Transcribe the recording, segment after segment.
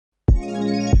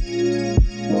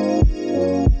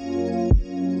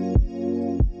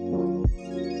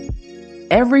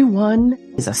Everyone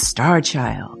is a star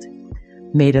child,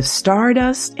 made of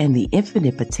stardust and the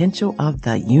infinite potential of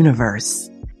the universe.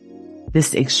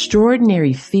 This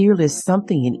extraordinary, fearless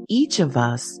something in each of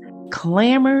us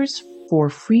clamors for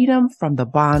freedom from the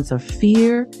bonds of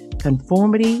fear,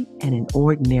 conformity, and an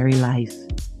ordinary life.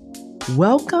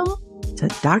 Welcome to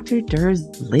Dr. Durr's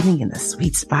Living in the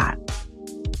Sweet Spot,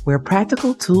 where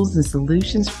practical tools and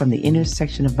solutions from the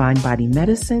intersection of mind-body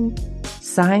medicine,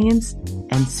 science,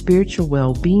 and spiritual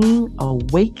well-being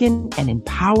awaken and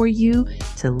empower you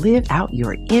to live out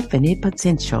your infinite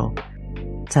potential,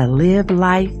 to live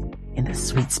life in the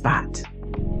sweet spot.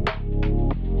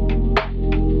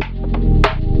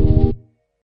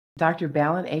 Dr.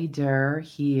 Balin A. Durr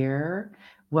here,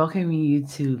 welcoming you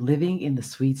to Living in the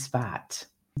Sweet Spot.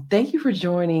 Thank you for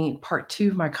joining part 2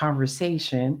 of my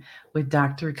conversation with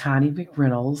Dr. Connie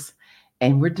McReynolds,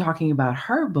 and we're talking about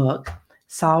her book,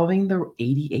 Solving the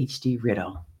ADHD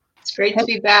Riddle. It's great to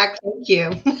be back. Thank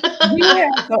you. Yeah,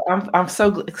 so I'm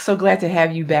so glad to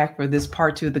have you back for this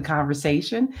part 2 of the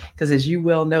conversation, because as you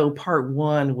well know, part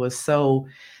 1 was so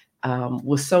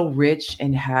rich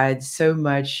and had so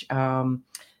much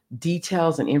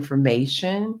details and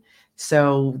information,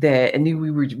 so that I knew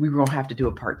we were gonna have to do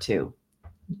a part 2.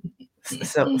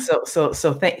 So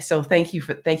thank you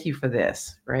for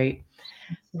this, right?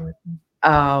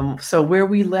 So where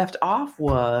we left off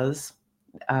was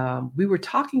we were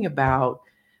talking about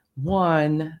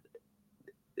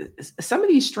some of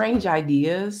these strange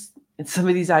ideas and some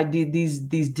of these ideas,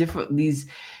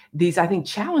 these I think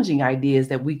challenging ideas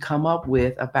that we come up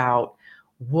with about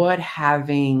what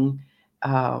having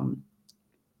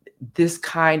this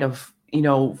kind of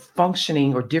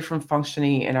functioning or different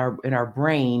functioning in our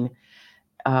brain,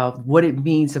 what it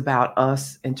means about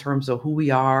us in terms of who we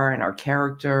are and our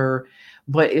character,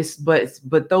 but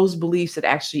those beliefs that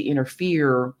actually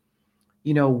interfere,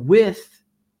 with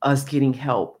us getting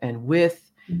help and with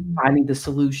finding the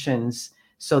solutions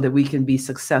so that we can be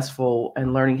successful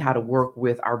and learning how to work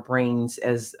with our brains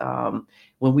as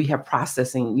when we have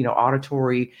processing,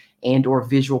 auditory and or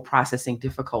visual processing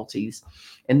difficulties.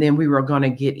 And then we were going to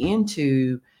get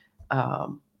into,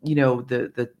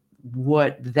 the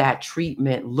what that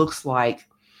treatment looks like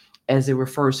as it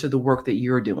refers to the work that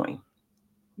you're doing.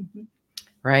 Mm-hmm.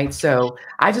 Right. So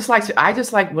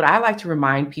what I like to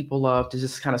remind people of, to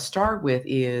just kind of start with,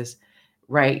 is,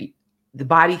 right, the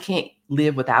body can't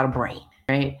live without a brain,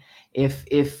 right? If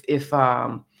it's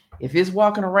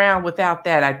walking around without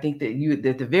that, I think that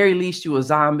at the very least you're a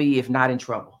zombie, if not in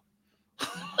trouble.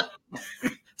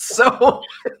 So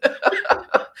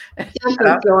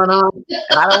Something's going on.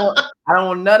 I don't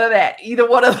want none of that. Either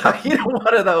one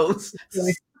of those.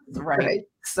 Right.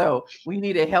 So we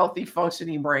need a healthy,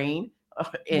 functioning brain.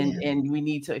 And we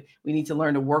need to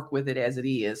learn to work with it as it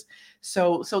is.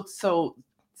 So let's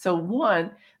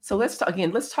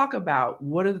talk about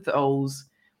what are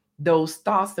those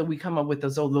thoughts that we come up with,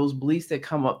 those beliefs that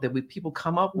come up, that people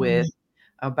come up with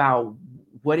about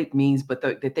what it means, but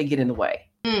that they get in the way.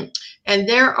 And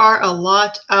there are a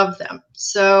lot of them.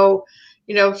 So,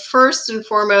 first and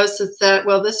foremost, it's that,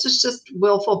 well, this is just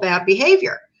willful bad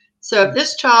behavior. So if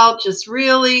this child just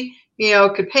really,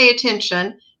 could pay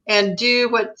attention and do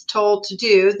what's told to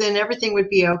do, then everything would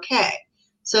be okay.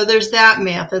 So there's that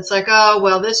myth. It's like, oh,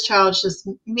 well, this child's just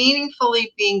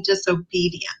meaningfully being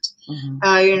disobedient. Mm-hmm.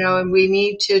 And we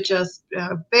need to just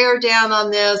bear down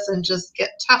on this and just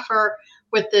get tougher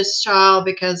with this child,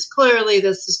 because clearly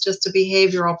this is just a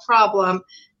behavioral problem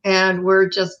and we're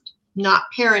just not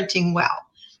parenting well.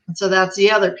 And so that's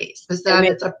the other piece, is that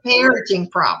it's a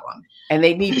parenting problem. And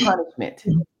they need punishment.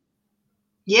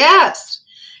 Yes.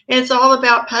 It's all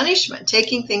about punishment,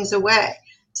 taking things away.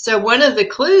 So one of the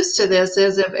clues to this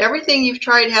is, if everything you've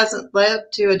tried hasn't led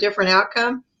to a different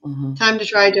outcome, time to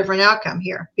try a different outcome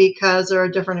here, or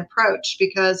a different approach.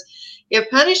 Because if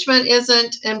punishment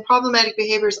isn't and problematic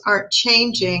behaviors aren't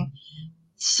changing,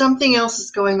 something else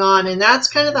is going on. And that's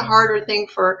kind of the harder thing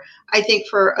for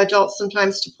adults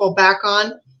sometimes to pull back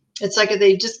on. It's like,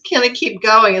 they just kind of keep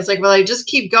going. It's like, well, I just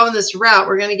keep going this route,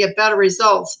 we're going to get better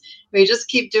results. We just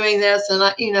keep doing this.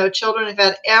 And, children have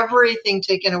had everything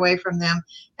taken away from them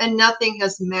and nothing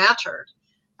has mattered.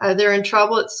 They're in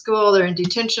trouble at school. They're in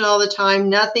detention all the time.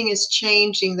 Nothing is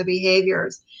changing the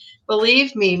behaviors.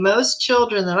 Believe me, most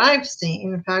children that I've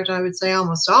seen, in fact, I would say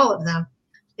almost all of them,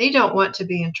 they don't want to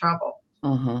be in trouble.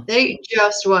 They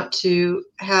just want to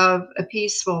have a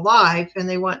peaceful life, and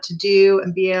they want to do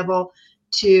and be able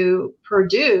to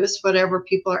produce whatever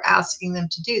people are asking them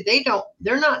to do.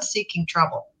 They're not seeking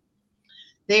trouble.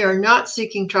 They are not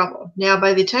seeking trouble. Now,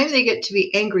 by the time they get to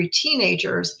be angry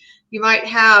teenagers, you might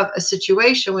have a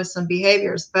situation with some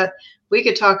behaviors, but we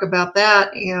could talk about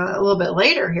that, a little bit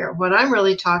later here. What I'm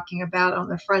really talking about on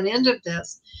the front end of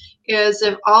this is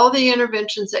if all the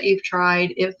interventions that you've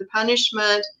tried, if the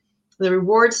punishment, the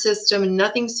reward system, and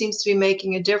nothing seems to be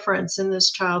making a difference in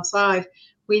this child's life,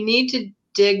 we need to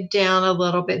dig down a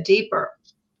little bit deeper.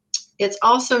 It's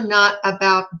also not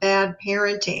about bad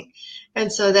parenting.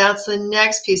 And so that's the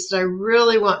next piece that I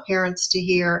really want parents to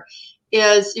hear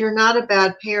is you're not a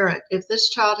bad parent. If this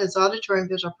child has auditory and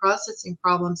visual processing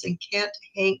problems and can't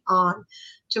hang on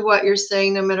to what you're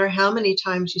saying, no matter how many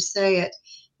times you say it,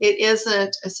 it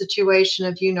isn't a situation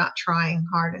of you not trying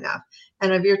hard enough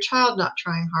and of your child not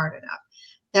trying hard enough.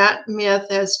 That myth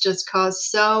has just caused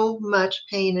so much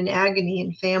pain and agony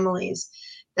in families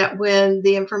that when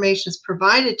the information is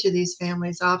provided to these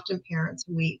families, often parents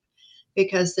weep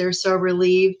because they're so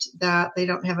relieved that they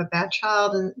don't have a bad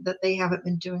child and that they haven't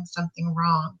been doing something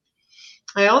wrong.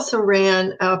 I also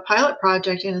ran a pilot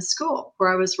project in a school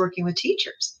where I was working with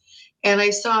teachers. And I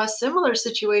saw a similar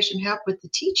situation happen with the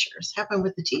teachers,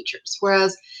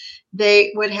 whereas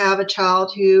they would have a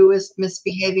child who was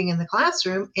misbehaving in the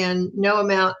classroom and no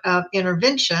amount of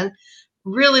intervention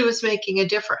really was making a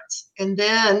difference. And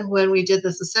then when we did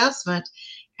this assessment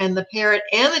and the parent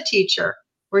and the teacher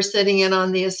were sitting in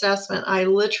on the assessment, I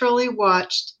literally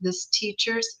watched this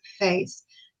teacher's face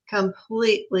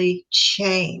completely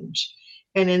change.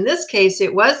 And in this case,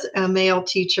 it was a male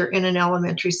teacher in an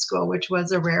elementary school, which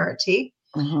was a rarity.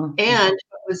 Mm-hmm. And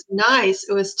what was nice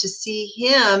was to see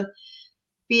him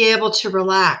be able to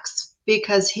relax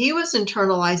because he was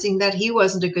internalizing that he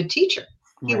wasn't a good teacher.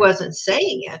 He wasn't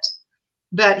saying it,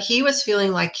 but he was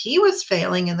feeling like he was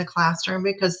failing in the classroom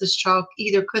because this child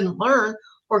either couldn't learn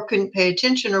or couldn't pay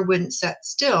attention or wouldn't sit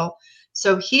still.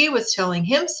 So he was telling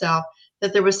himself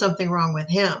that there was something wrong with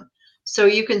him. So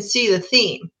you can see the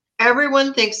theme.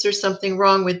 Everyone thinks there's something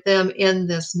wrong with them in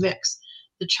this mix.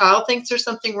 The child thinks there's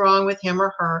something wrong with him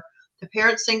or her. The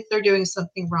parents think they're doing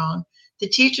something wrong. The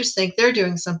teachers think they're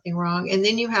doing something wrong. And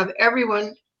then you have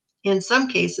everyone, in some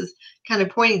cases, kind of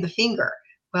pointing the finger.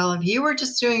 Well, if you were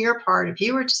just doing your part, if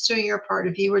you were just doing your part,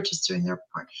 if you were just doing their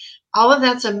part, all of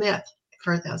that's a myth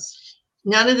for this.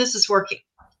 None of this is working.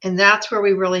 And that's where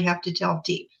we really have to delve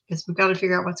deep because we've got to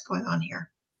figure out what's going on here.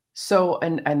 So,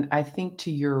 and I think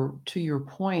to your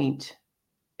point,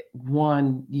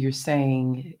 one, you're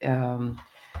saying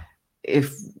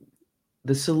if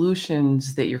the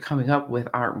solutions that you're coming up with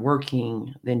aren't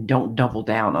working, then don't double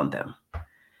down on them.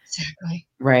 Exactly.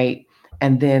 Right.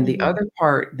 And then the other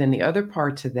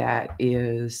part to that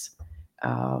is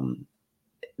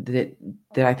that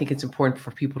I think it's important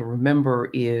for people to remember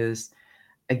is,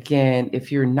 again,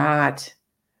 if you're not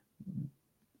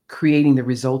creating the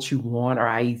results you want,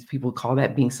 or people call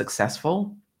that being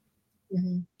successful,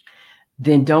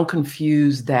 then don't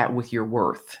confuse that with your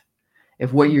worth.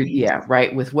 If what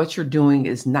with what you're doing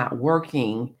is not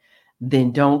working,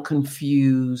 then don't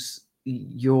confuse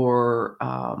your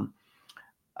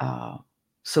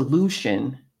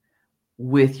solution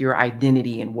with your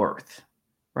identity and worth,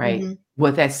 right?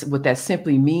 What that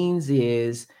simply means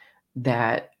is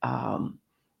that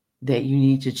that you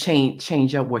need to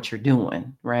change up what you're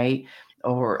doing, right?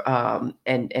 Or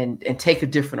and take a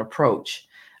different approach.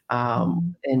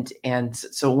 And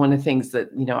so one of the things that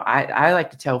I like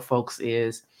to tell folks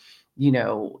is,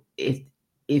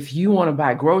 if you want to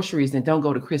buy groceries, then don't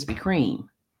go to Krispy Kreme.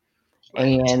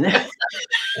 And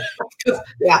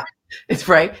it's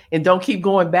right. And don't keep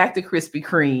going back to Krispy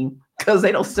Kreme because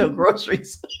they don't sell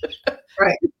groceries.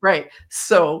 Right.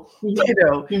 So,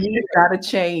 you got to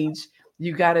change.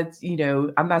 You got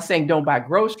to, I'm not saying don't buy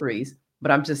groceries,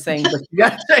 but I'm just saying, but you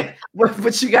got to change,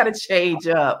 but you got to change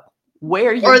up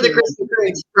where you're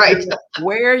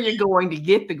where you're going to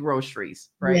get the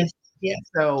groceries. Right. Yes.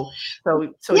 So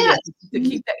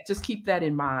just keep that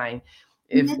in mind.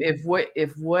 If what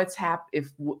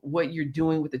you're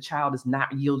doing with the child is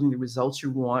not yielding the results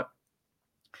you want,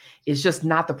 it's just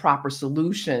not the proper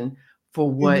solution for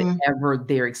whatever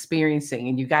they're experiencing.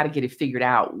 And you got to get it figured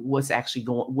out what's actually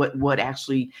what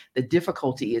actually the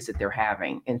difficulty is that they're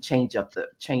having, and change up the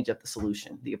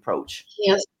solution, the approach.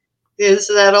 Yes. Is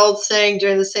that old saying,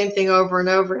 doing the same thing over and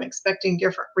over and expecting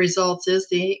different results is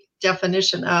the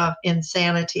definition of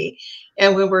insanity.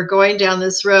 And when we're going down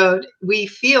this road, we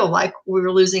feel like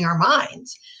we're losing our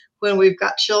minds when we've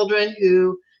got children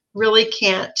who really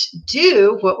can't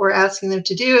do what we're asking them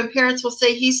to do. And parents will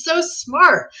say, he's so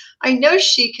smart. I know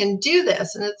she can do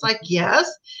this. And it's like,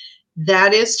 yes,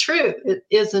 that is true. It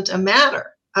isn't a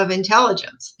matter of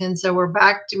intelligence. And so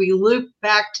we loop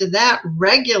back to that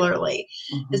regularly,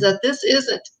 is that this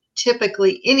isn't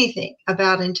typically anything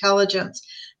about intelligence.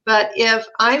 But if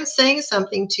I'm saying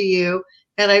something to you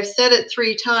and I've said it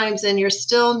 3 times and you're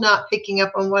still not picking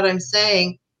up on what I'm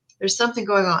saying, there's something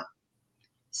going on.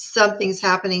 Something's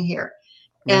happening here.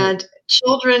 Right. And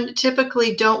children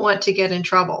typically don't want to get in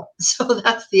trouble. So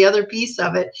that's the other piece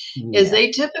of it, is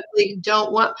they typically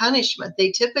don't want punishment.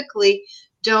 They typically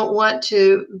don't want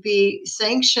to be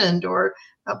sanctioned or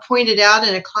pointed out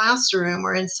in a classroom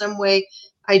or in some way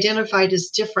identified as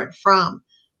different from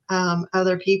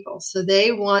other people. So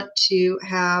they want to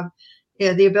have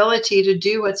the ability to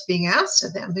do what's being asked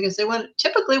of them because they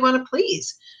typically want to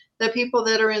please the people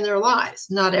that are in their lives.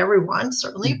 Not everyone,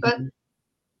 certainly, but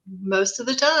most of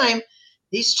the time,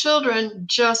 these children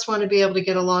just want to be able to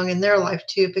get along in their life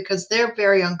too, because they're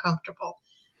very uncomfortable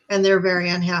and they're very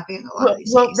unhappy in a lot of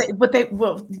these cases.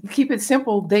 Well, keep it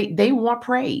simple. They want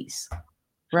praise,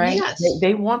 right? Yes.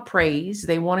 They want praise.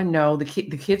 They want to know the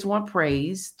kids want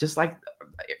praise, just like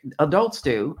adults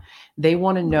do. They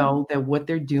want to know that what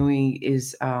they're doing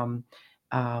is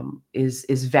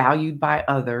valued by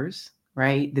others,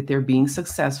 right? That they're being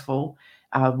successful.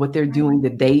 What they're doing,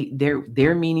 that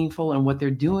they're meaningful, and what they're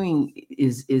doing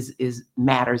is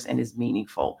matters and is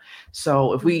meaningful.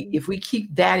 So if we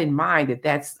keep that in mind, that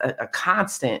that's a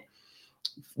constant,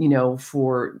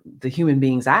 for the human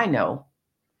beings I know.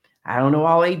 I don't know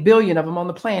all 8 billion of them on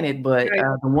the planet, but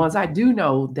the ones I do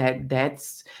know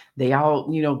they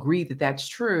all, agree that that's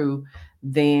true.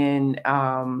 Then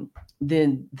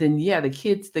yeah, the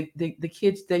kids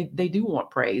they do want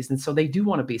praise, and so they do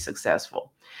want to be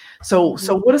successful. So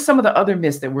what are some of the other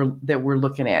myths that we're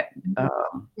looking at?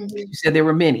 You said there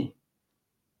were many.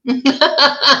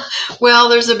 Well,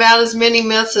 there's about as many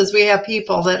myths as we have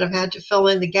people that have had to fill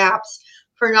in the gaps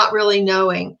for not really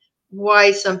knowing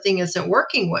why something isn't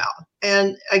working well.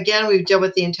 And again, we've dealt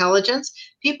with the intelligence.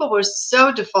 People were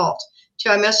so default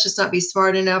to, I must just not be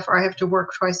smart enough, or I have to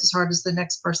work twice as hard as the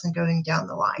next person going down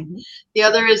the line. The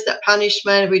other is that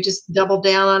punishment, if we just double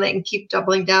down on it and keep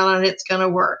doubling down on it, it's going to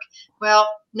work. Well,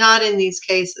 not in these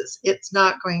cases. It's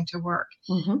not going to work.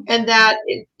 And that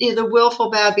the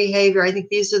willful bad behavior, I think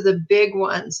these are the big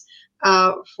ones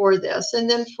for this. And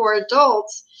then for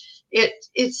adults,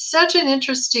 it's such an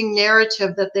interesting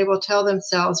narrative that they will tell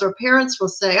themselves, or parents will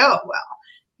say, oh,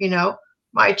 well,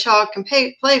 my child can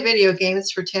play video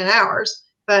games for 10 hours,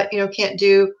 but, can't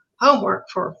do homework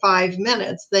for 5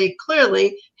 minutes. They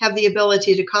clearly have the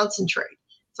ability to concentrate.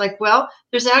 It's like, well,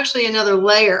 there's actually another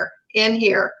layer in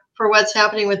here for what's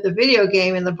happening with the video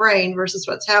game in the brain versus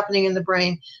what's happening in the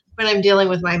brain when I'm dealing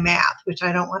with my math, which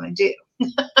I don't want to do.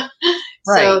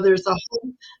 So there's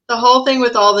the whole thing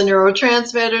with all the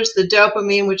neurotransmitters, the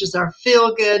dopamine, which is our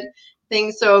feel-good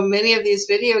thing. So many of these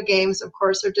video games, of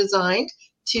course, are designed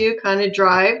to kind of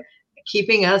drive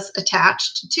keeping us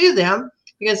attached to them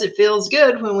because it feels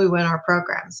good when we win our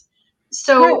programs.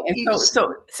 So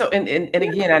and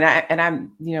again, and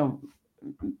I'm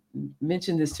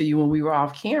mentioned this to you when we were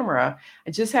off camera.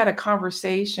 I just had a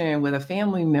conversation with a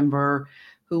family member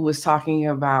who was talking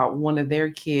about one of their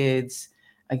kids,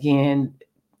 again,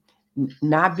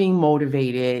 not being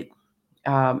motivated.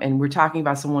 And we're talking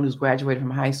about someone who's graduated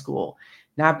from high school,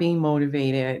 not being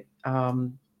motivated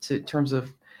to terms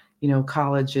of,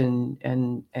 college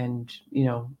and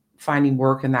finding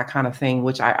work and that kind of thing,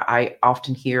 which I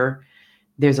often hear.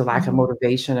 There's a lack of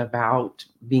motivation about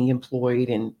being employed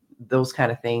and those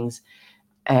kind of things.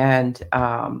 And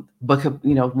but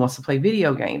wants to play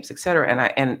video games, et cetera.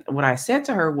 And what I said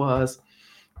to her was,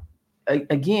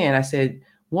 again, I said,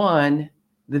 one,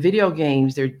 the video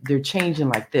games, they're changing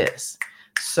like this.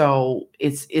 So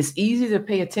it's easy to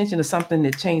pay attention to something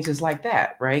that changes like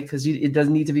that, right? Because it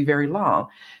doesn't need to be very long.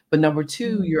 But number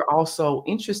two, you're also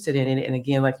interested in it. And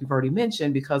again, like you've already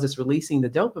mentioned, because it's releasing the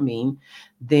dopamine,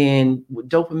 then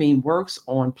dopamine works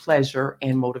on pleasure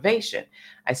and motivation.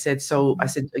 I said,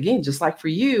 again, just like for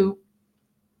you,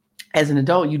 as an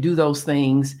adult, you do those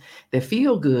things that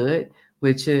feel good,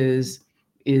 which is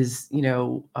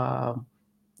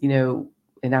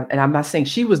and I'm not saying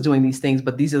she was doing these things,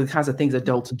 but these are the kinds of things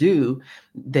adults do.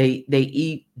 They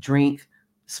eat, drink,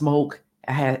 smoke,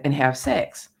 and have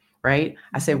sex, right?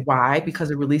 I said, why?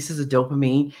 Because it releases a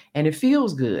dopamine and it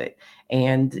feels good.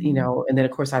 And, and then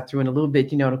of course I threw in a little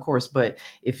bit, and of course, but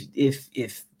if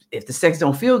the sex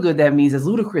don't feel good, that means, as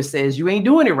Ludacris says, you ain't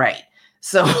doing it right.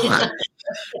 So,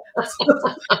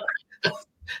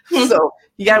 so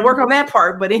you got to work on that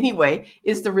part. But anyway,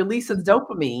 it's the release of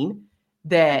dopamine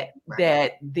that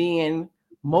then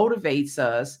motivates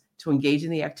us to engage in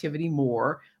the activity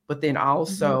more, but then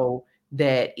also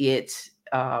that it's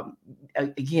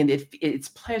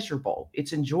pleasurable,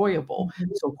 it's enjoyable.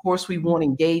 So of course we want to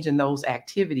engage in those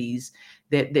activities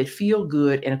that feel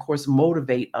good and of course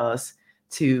motivate us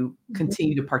to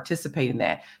continue to participate in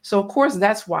that. So of course,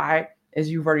 that's why, as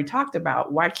you've already talked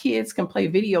about, why kids can play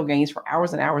video games for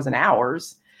hours and hours and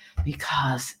hours,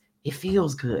 because it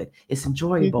feels good. It's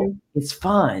enjoyable. It's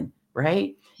fun,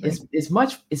 right? It's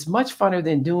much funner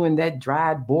than doing that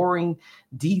dry, boring,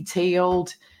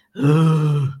 detailed,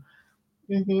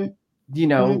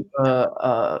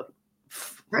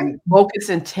 focus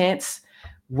intense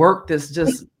work that's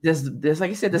just this like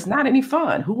you said, that's not any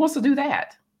fun. Who wants to do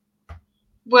that?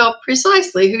 Well,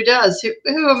 precisely. Who does?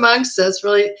 Who amongst us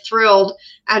really thrilled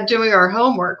at doing our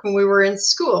homework when we were in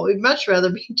school? We'd much rather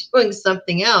be doing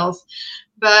something else.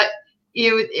 But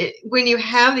when you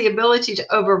have the ability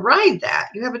to override that,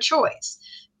 you have a choice.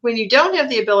 When you don't have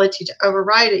the ability to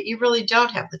override it, you really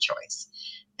don't have the choice.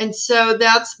 And so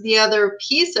that's the other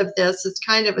piece of this. It's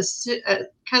kind of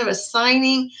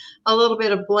assigning a little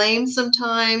bit of blame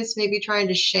sometimes, maybe trying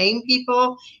to shame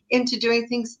people into doing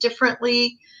things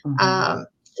differently.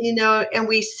 And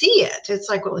we see it. It's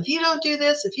like, well, if you don't do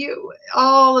this,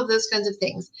 all of those kinds of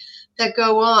things that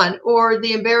go on, or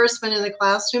the embarrassment in the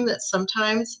classroom that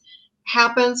sometimes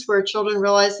happens where children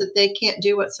realize that they can't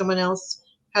do what someone else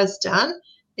has done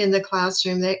in the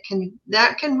classroom. That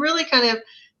can really kind of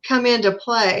come into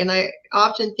play. And I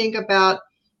often think about,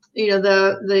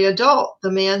 the adult,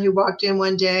 the man who walked in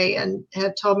one day and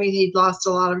had told me he'd lost a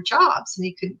lot of jobs and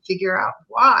he couldn't figure out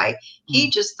why. He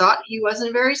just thought he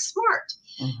wasn't very smart.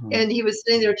 And he was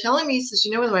sitting there telling me, he says,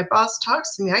 when my boss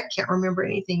talks to me, I can't remember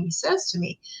anything he says to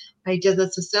me. I did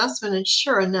this assessment, and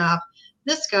sure enough,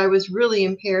 this guy was really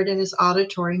impaired in his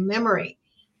auditory memory.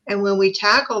 And when we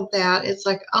tackled that, it's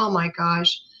like, oh my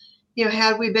gosh,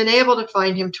 had we been able to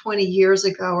find him 20 years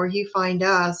ago, or he find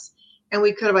us, and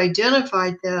we could have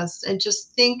identified this, and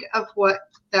just think of what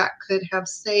that could have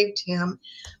saved him,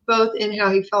 both in how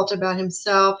he felt about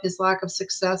himself, his lack of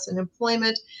success in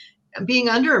employment, and being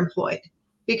underemployed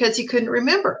because he couldn't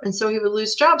remember. And so he would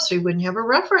lose jobs, so he wouldn't have a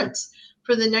reference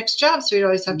for the next job. So he'd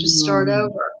always have to start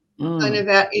over, kind of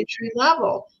at entry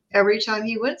level every time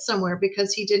he went somewhere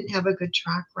because he didn't have a good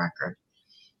track record.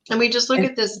 And we just look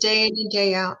at this day in and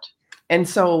day out. And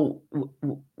so,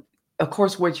 of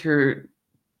course, what you're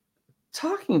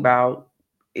talking about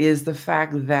is the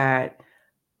fact that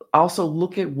also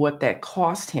look at what that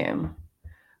cost him,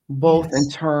 both in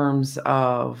terms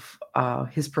of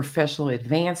his professional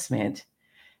advancement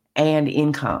and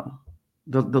income.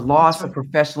 The loss of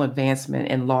professional advancement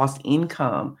and lost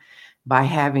income by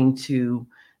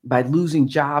losing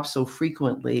jobs so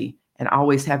frequently and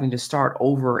always having to start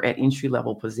over at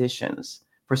entry-level positions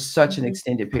for such an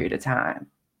extended period of time.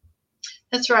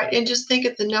 That's right. And just think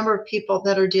of the number of people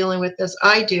that are dealing with this.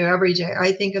 I do every day.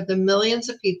 I think of the millions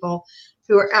of people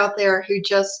who are out there who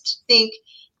just think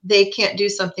they can't do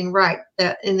something right.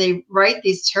 And they write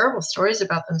these terrible stories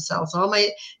about themselves. All my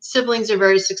siblings are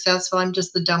very successful. I'm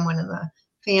just the dumb one in the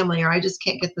family, or I just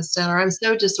can't get this done, or I'm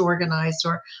so disorganized,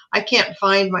 or I can't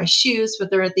find my shoes, but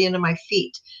they're at the end of my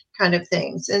feet, kind of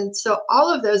things. And so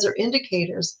all of those are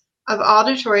indicators of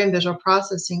auditory and visual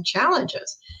processing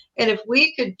challenges. And if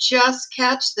we could just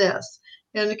catch this,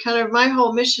 and kind of my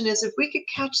whole mission is if we could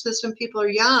catch this when people are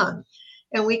young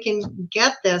and we can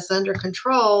get this under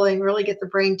control and really get the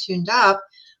brain tuned up,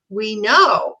 we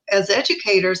know as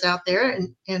educators out there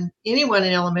and anyone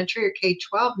in elementary or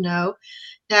K-12 know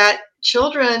that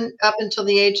children up until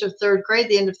the age of third grade,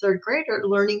 the end of third grade, are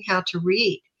learning how to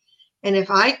read. And if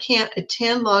I can't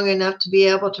attend long enough to be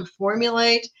able to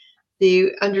formulate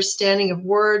the understanding of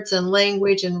words and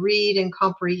language and read and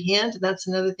comprehend, that's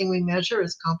another thing we measure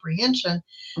is comprehension.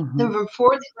 Then from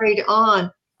fourth grade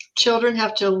on, children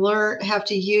have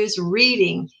to use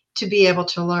reading to be able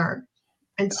to learn.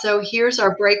 And so here's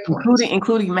our breakpoint.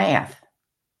 Including math.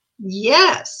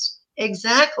 Yes,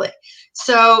 exactly.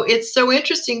 So it's so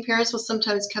interesting. Parents will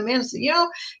sometimes come in and say,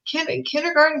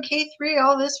 kindergarten, K-3,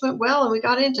 all this went well, and we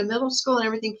got into middle school and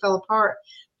everything fell apart.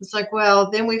 It's like,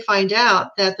 well, then we find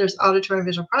out that there's auditory and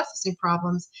visual processing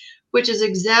problems, which is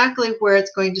exactly where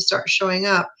it's going to start showing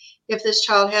up. If this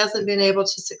child hasn't been able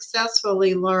to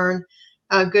successfully learn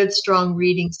good, strong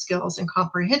reading skills and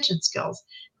comprehension skills,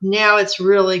 now it's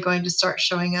really going to start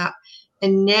showing up.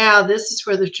 And now this is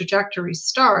where the trajectory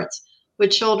starts with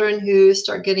children who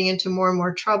start getting into more and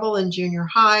more trouble in junior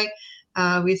high.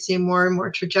 We see more and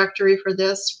more trajectory for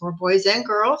this for boys and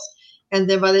girls. And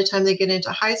then by the time they get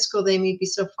into high school, they may be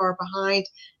so far behind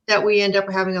that we end up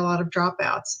having a lot of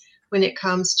dropouts when it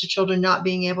comes to children not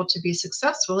being able to be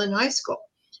successful in high school.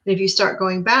 And if you start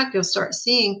going back, you'll start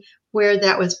seeing where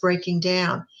that was breaking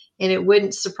down. And it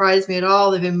wouldn't surprise me at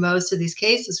all if in most of these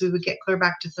cases, we would get clear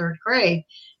back to third grade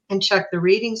and check the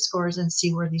reading scores and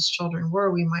see where these children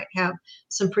were. We might have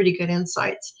some pretty good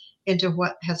insights into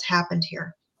what has happened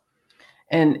here.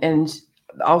 And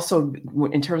also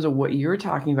in terms of what you're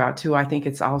talking about too, I think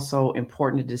it's also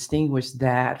important to distinguish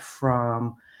that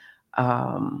from,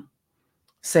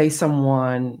 say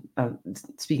someone,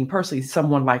 speaking personally,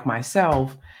 someone like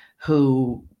myself,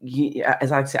 who,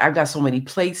 as I say, I've got so many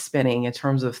plates spinning in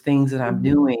terms of things that I'm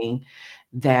doing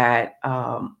that,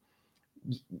 I'm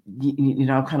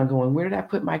kind of going, where did I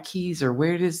put my keys, or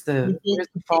where's the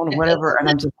phone or whatever? And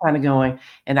I'm just kind of going,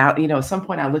 and at some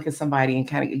point I look at somebody and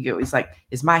kind of, it's like,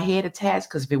 is my head attached?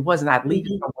 Because if it wasn't, I'd leave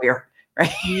it somewhere,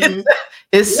 right?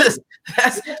 It's just,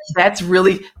 that's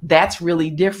really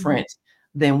different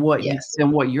than what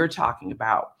you're talking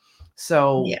about.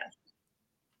 So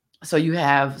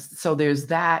there's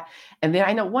that. And then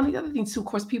I know one of the other things too, of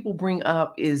course, people bring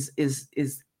up is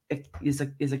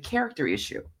a character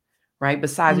issue, right?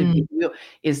 Besides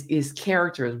is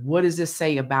characters. What does this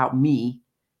say about me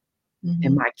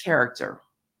and my character?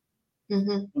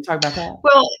 Can you talk about that?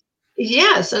 Well,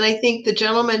 yes. And I think the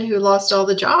gentleman who lost all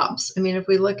the jobs, I mean, if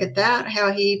we look at that,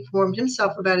 how he formed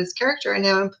himself about his character, and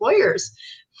how employers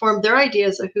formed their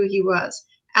ideas of who he was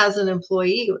as an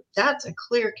employee, that's a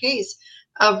clear case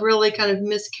of really kind of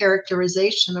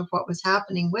mischaracterization of what was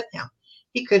happening with him.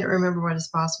 He couldn't remember what his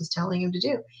boss was telling him to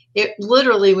do. It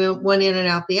literally went in and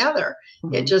out the other.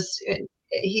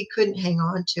 He couldn't hang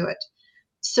on to it.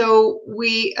 So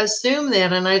we assume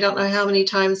that, and I don't know how many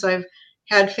times I've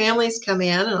had families come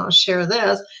in, and I'll share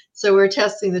this. So we're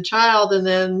testing the child, and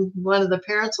then one of the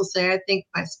parents will say, I think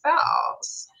my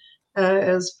spouse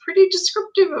is pretty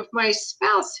descriptive of my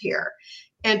spouse here.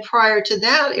 And prior to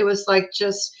that, it was like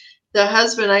just the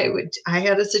husband. I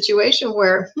had a situation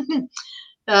where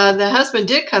the husband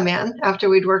did come in after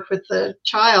we'd worked with the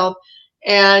child.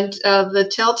 And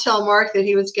the telltale mark that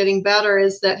he was getting better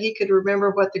is that he could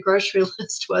remember what the grocery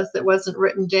list was that wasn't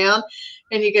written down.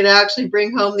 And he could actually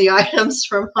bring home the items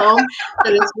from home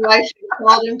that his wife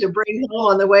called him to bring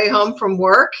home on the way home from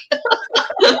work.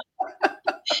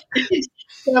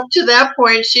 Up to that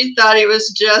point, she thought he was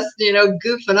just,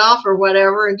 goofing off or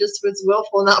whatever, and just was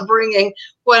willful, not bringing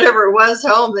whatever it was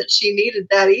home that she needed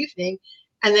that evening.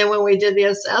 And then when we did the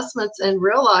assessments and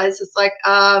realized, it's like,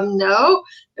 no,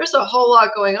 there's a whole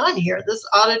lot going on here. This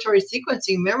auditory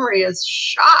sequencing memory is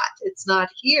shot. It's not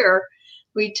here.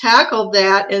 We tackled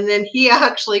that. And then he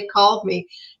actually called me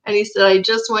and he said, I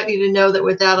just want you to know that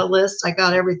without a list, I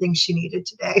got everything she needed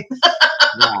today.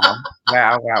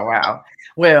 Wow.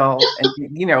 Well,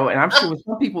 and I'm sure with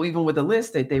some people, even with a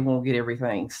list, that they won't get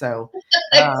everything. So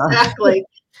exactly.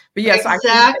 But yes,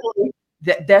 exactly.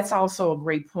 That's also a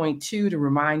great point too, to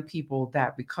remind people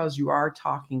that because you are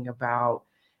talking about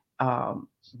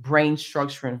brain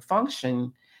structure and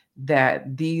function,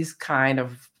 that these kind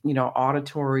of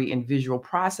auditory and visual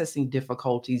processing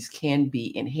difficulties can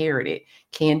be inherited,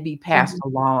 can be passed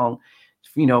along,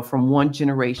 from one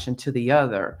generation to the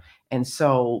other. And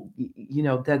so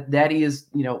that is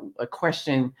a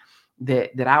question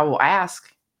that I will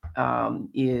ask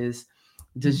is,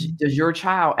 does your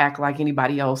child act like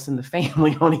anybody else in the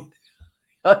family on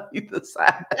either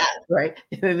side, right?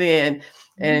 And then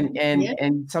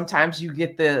and sometimes you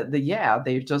get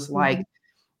they're just like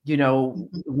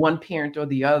one parent or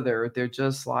the other. They're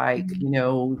just like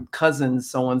cousins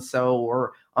so and so,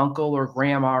 or uncle or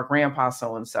grandma or grandpa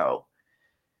so and so.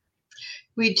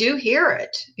 We do hear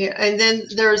it. Yeah. And then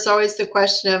there's always the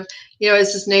question of,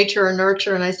 is this nature or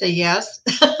nurture? And I say yes.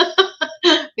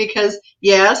 Because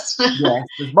yes,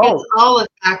 it's both. It's all a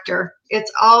factor.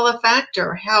 It's all a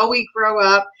factor. How we grow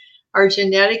up, our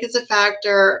genetic is a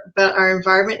factor, but our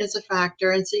environment is a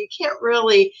factor. And so you can't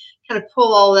really kind of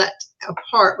pull all that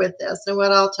apart with this. And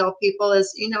what I'll tell people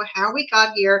is, how we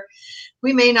got here,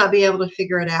 we may not be able to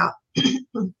figure it out.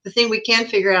 The thing we can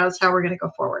figure out is how we're going to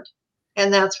go forward.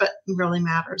 And that's what really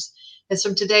matters. Is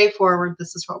from today forward,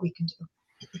 this is what we can do.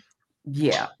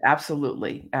 Yeah,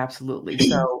 absolutely.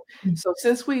 So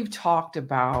since we've talked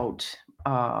about,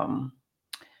 some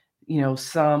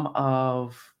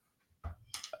of,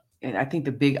 and I think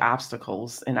the big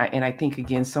obstacles, and I think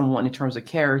again, someone in terms of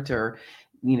character,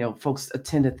 folks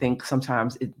tend to think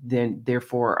sometimes then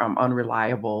therefore I'm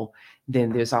unreliable. Then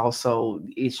there's also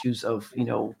issues of,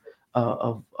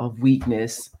 of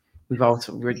weakness. We've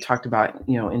also talked about,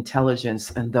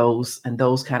 intelligence and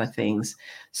those kind of things.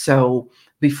 So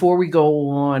before we go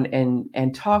on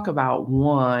and talk about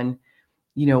one,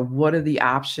 what are the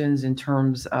options in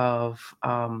terms of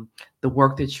the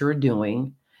work that you're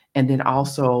doing, and then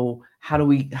also how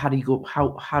do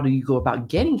you go about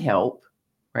getting help,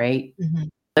 right?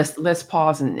 Let's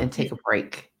pause and take a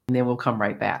break, and then we'll come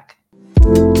right back.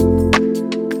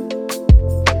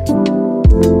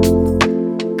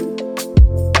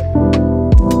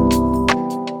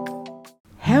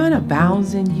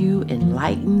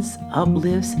 enlightens,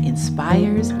 uplifts,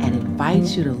 inspires, and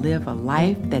invites you to live a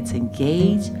life that's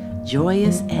engaged,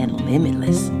 joyous, and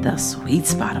limitless, the sweet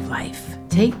spot of life.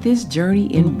 Take this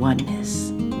journey in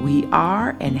oneness. We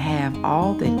are and have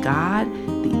all that God,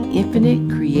 the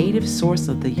infinite creative source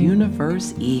of the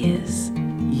universe, is.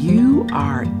 You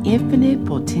are infinite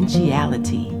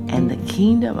potentiality, and the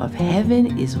kingdom of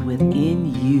heaven is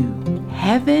within you.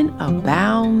 Heaven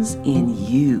abounds in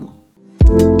you.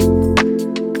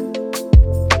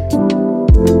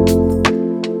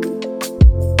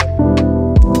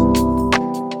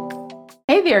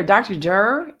 Hey there, Dr.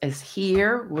 Durr is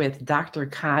here with Dr.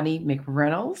 Connie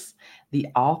McReynolds, the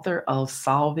author of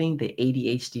Solving the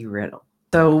ADHD Riddle.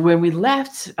 So when we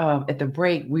left at the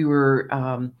break, we were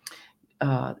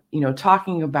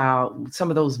talking about some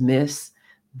of those myths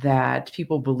that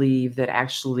people believe that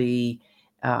actually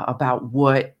about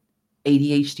what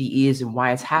ADHD is and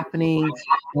why it's happening,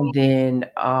 and then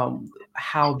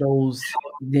how those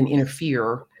then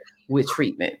interfere with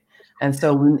treatment. And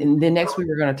so and then next we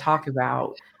were going to talk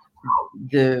about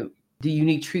the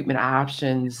unique treatment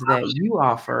options that you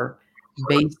offer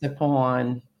based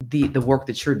upon the work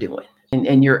that you're doing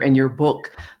and your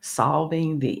book,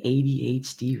 Solving the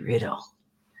ADHD Riddle.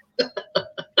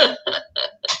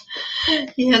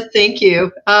 Yes, thank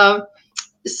you.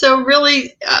 So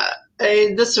really,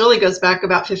 this really goes back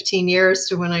about 15 years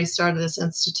to when I started this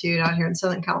institute out here in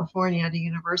Southern California at a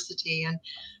university, and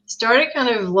started kind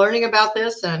of learning about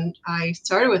this. And I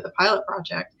started with a pilot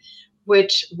project,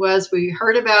 which was, we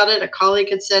heard about it. A colleague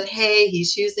had said, hey,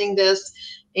 he's using this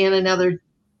in another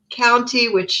county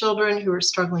with children who are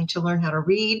struggling to learn how to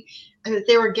read, and that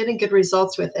they were getting good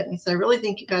results with it. And he said, I really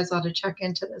think you guys ought to check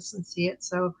into this and see it.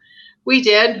 So we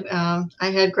did. I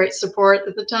had great support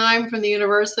at the time from the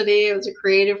university. It was a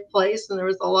creative place, and there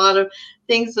was a lot of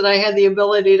things that I had the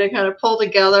ability to kind of pull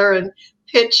together and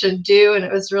pitch and do, and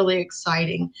it was really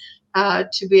exciting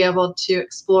to be able to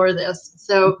explore this.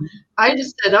 So I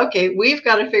just said, okay, we've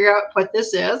got to figure out what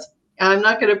this is. I'm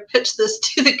not going to pitch this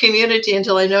to the community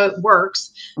until I know it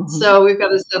works. So we've got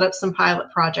to set up some pilot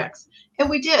projects. And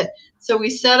we did. So we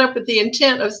set up with the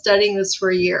intent of studying this for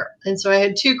a year. And so I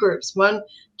had two groups, one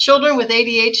children with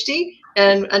ADHD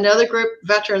and another group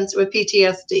veterans with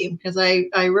PTSD, because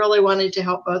I really wanted to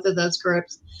help both of those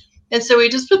groups. And so we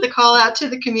just put the call out to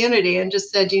the community and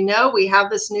just said, we have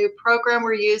this new program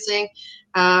we're using.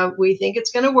 We think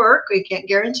it's going to work. We can't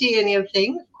guarantee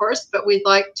anything, of course, but we'd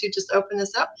like to just open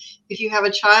this up. If you have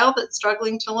a child that's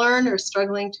struggling to learn or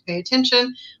struggling to pay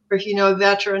attention, or if you know a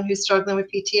veteran who's struggling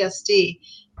with PTSD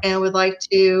and would like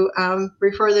to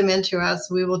refer them into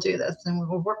us, we will do this and we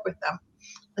will work with them.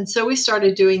 And so we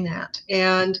started doing that.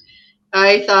 And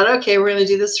I thought, okay, we're going to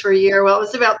do this for a year. Well, it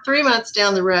was about 3 months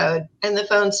down the road, and the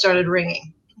phone started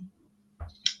ringing.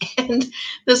 And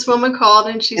this woman called,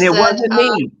 and she said, it wasn't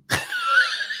me.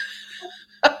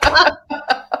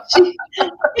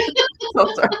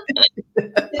 So sorry.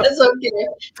 It's okay.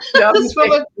 No,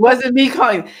 it wasn't me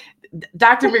calling.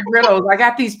 Dr. McReynolds, I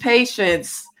got these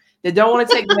patients that don't want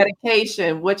to take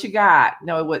medication. What you got?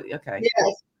 No, it was okay.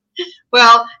 Yes.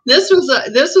 Well, this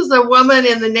was a woman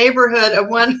in the neighborhood of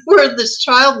one where this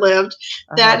child lived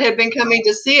that had been coming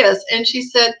to see us, and she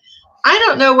said, I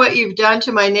don't know what you've done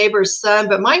to my neighbor's son,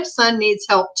 but my son needs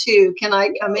help too. Can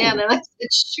I come in? And I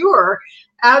said, sure,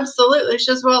 absolutely. She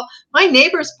says, well, my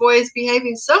neighbor's boy is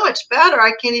behaving so much better.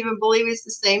 I can't even believe he's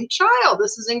the same child.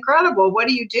 This is incredible. What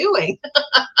are you doing?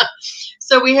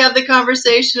 So we had the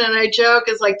conversation, and I joke,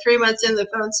 it's like 3 months in, the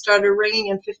phone started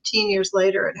ringing, and 15 years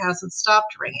later, it hasn't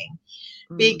stopped ringing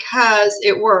because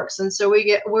it works. And so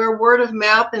we're word of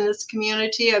mouth in this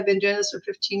community. I've been doing this for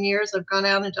 15 years. I've gone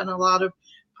out and done a lot of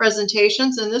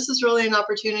presentations, and this is really an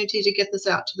opportunity to get this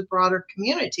out to the broader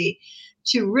community,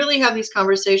 to really have these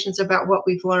conversations about what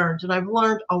we've learned. And I've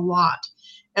learned a lot.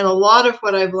 And a lot of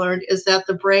what I've learned is that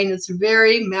the brain is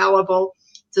very malleable.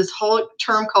 It's this whole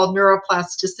term called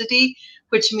neuroplasticity,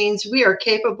 which means we are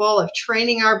capable of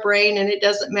training our brain, and it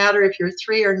doesn't matter if you're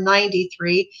 3 or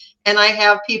 93. And I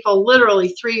have people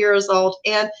literally 3 years old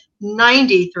and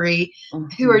 93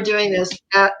 who are doing this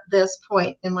at this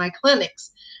point in my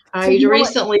clinics. I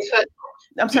recently put...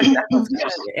 I'm sorry, I was going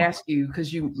to ask you,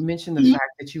 because you mentioned the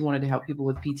fact that you wanted to help people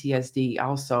with PTSD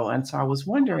also. And so I was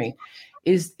wondering,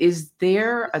 is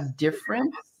there a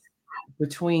difference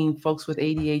between folks with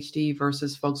ADHD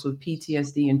versus folks with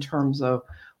PTSD in terms of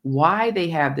why they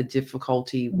have the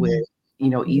difficulty with,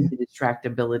 easy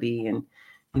distractibility and,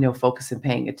 focus and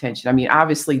paying attention? I mean,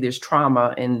 obviously there's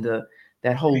trauma and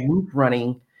that whole loop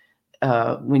running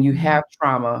when you have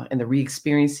trauma and the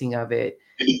re-experiencing of it,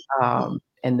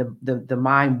 and the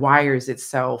mind wires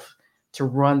itself to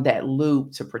run that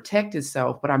loop to protect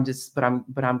itself. But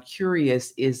I'm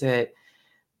curious, is that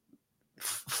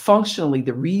functionally,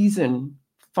 the reason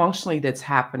functionally that's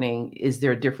happening, is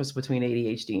there a difference between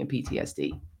ADHD and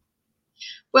PTSD?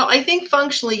 Well, I think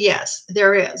functionally, yes,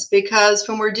 there is, because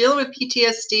when we're dealing with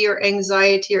PTSD or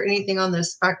anxiety or anything on the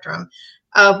spectrum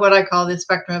of what I call the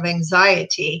spectrum of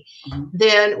anxiety,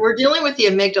 then we're dealing with the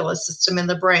amygdala system in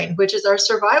the brain, which is our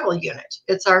survival unit.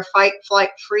 It's our fight, flight,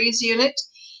 freeze unit.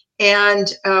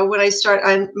 And when I start,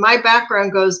 my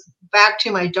background goes back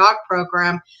to my doc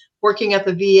program, working at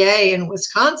the VA in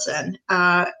Wisconsin,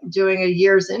 doing a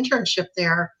year's internship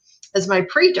there as my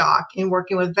pre-doc in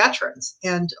working with veterans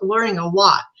and learning a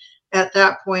lot at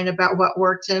that point about what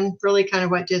worked and really kind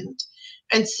of what didn't.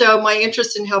 And so my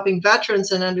interest in helping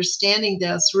veterans and understanding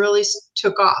this really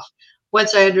took off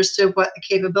once I understood what the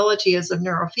capability is of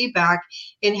neurofeedback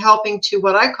in helping to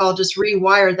what I call just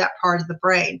rewire that part of the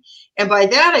brain. And by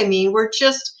that, I mean, we're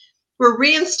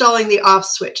reinstalling the off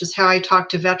switch is how I talk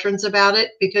to veterans about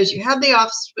it, because you had the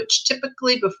off switch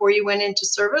typically before you went into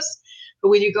service. But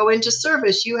when you go into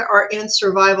service, you are in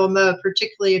survival mode,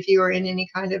 particularly if you are in any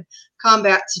kind of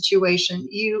combat situation.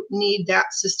 You need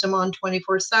that system on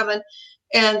 24/7.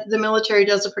 And the military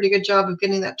does a pretty good job of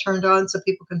getting that turned on so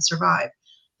people can survive.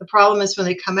 The problem is when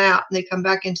they come out and they come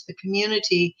back into the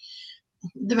community,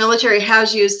 the military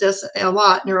has used this a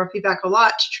lot, neurofeedback a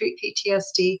lot, to treat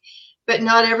PTSD, but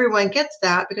not everyone gets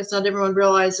that because not everyone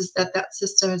realizes that that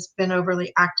system has been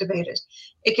overly activated.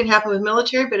 It can happen with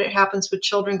military, but it happens with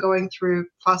children going through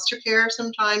foster care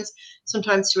sometimes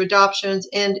to adoptions,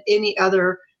 and any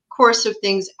other course of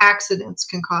things. Accidents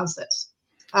can cause this.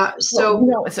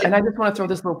 And I just want to throw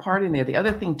this little part in there. The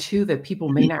other thing too that people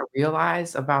may not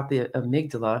realize about the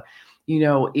amygdala,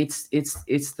 it's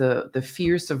the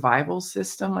fear survival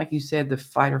system, like you said, the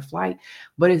fight or flight,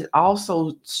 but it's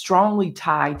also strongly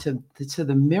tied to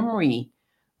the memory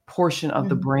portion of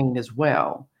the brain as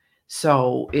well.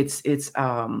 So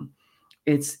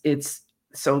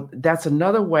so that's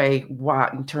another way why,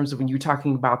 in terms of when you're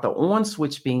talking about the on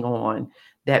switch being on,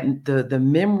 that the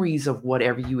memories of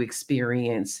whatever you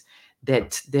experience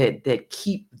that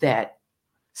keep that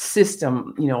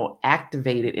system,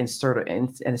 activated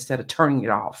instead of turning it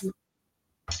off.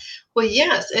 Well,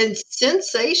 yes, and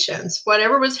sensations,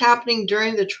 whatever was happening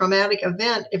during the traumatic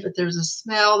event, if there's a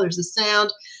smell, there's a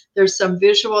sound, there's some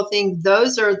visual thing,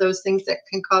 those are those things that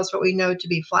can cause what we know to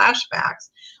be flashbacks,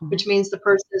 which means the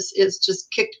person is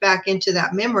just kicked back into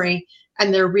that memory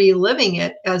and they're reliving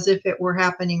it as if it were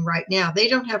happening right now. They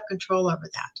don't have control over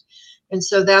that. And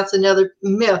so that's another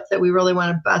myth that we really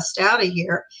want to bust out of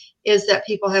here, is that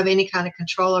people have any kind of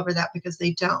control over that, because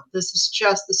they don't. This is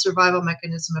just the survival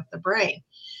mechanism of the brain.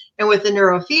 And with the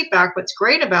neurofeedback, what's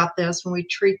great about this when we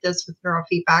treat this with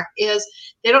neurofeedback is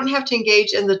they don't have to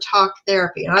engage in the talk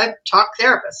therapy. And I'm talk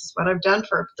therapist, is what I've done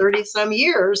for 30 some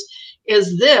years,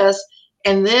 is this.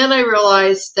 And then I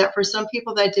realized that for some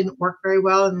people that didn't work very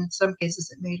well, and in some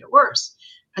cases it made it worse.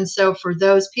 And so for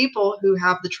those people who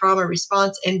have the trauma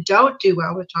response and don't do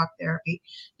well with talk therapy,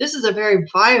 this is a very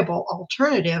viable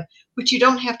alternative, which you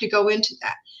don't have to go into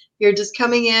that. You're just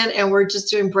coming in and we're just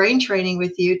doing brain training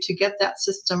with you to get that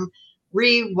system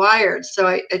rewired. So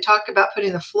I talked about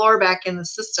putting the floor back in the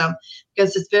system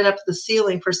because it's been up to the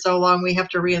ceiling for so long. We have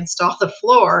to reinstall the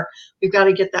floor. We've got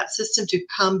to get that system to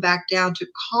come back down, to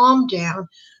calm down,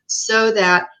 so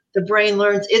that the brain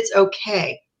learns it's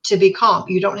okay to be calm.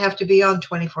 You don't have to be on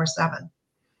 24/7.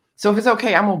 So if it's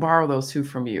okay, I'm gonna borrow those two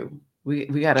from you. We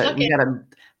gotta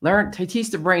learn to teach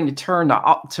the brain to turn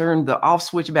the off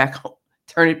switch back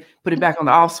on, put it back on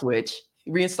the off switch,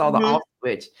 reinstall the off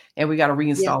switch, and we got to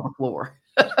reinstall the floor.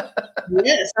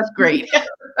 Yes, that's great.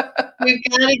 We've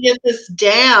got to get this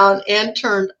down and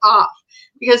turned off,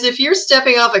 because if you're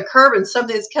stepping off a curb and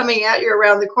something's coming at you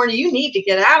around the corner, you need to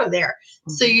get out of there.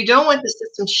 So you don't want the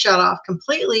system shut off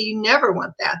completely. You never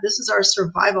want that. This is our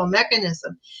survival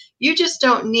mechanism. You just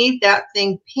don't need that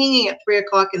thing pinging at 3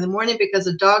 o'clock in the morning because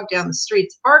a dog down the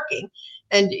street's barking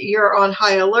and you're on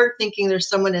high alert thinking there's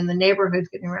someone in the neighborhood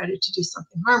getting ready to do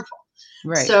something harmful.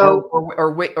 Right. So,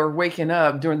 or waking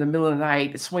up during the middle of the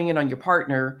night, swinging on your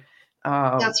partner.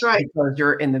 That's right. Because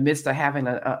you're in the midst of having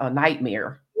a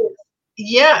nightmare.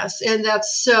 Yes, and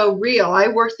that's so real. I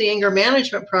worked the anger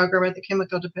management program at the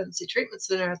Chemical Dependency Treatment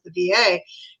Center at the VA,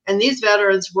 and these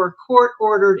veterans were court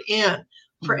ordered in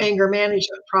for anger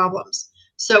management problems.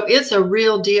 So it's a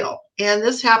real deal. And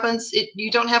this happens, you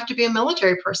don't have to be a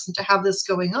military person to have this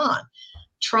going on.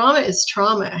 Trauma is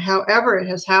trauma, however it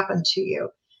has happened to you.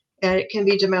 And it can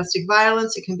be domestic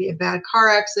violence, it can be a bad car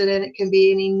accident, it can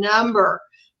be any number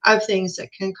of things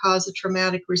that can cause a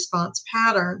traumatic response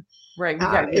pattern. Right. We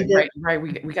got right.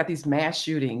 We got these mass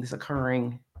shootings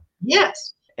occurring.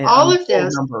 Yes, all of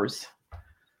this numbers.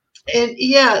 And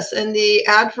yes, and the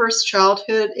adverse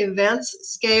childhood events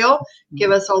scale give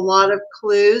us a lot of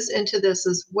clues into this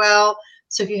as well.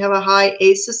 So if you have a high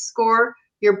ACEs score,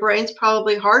 your brain's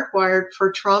probably hardwired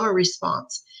for trauma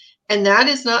response. And that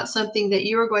is not something that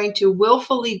you are going to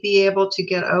willfully be able to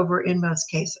get over in most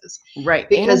cases. Right.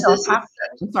 Because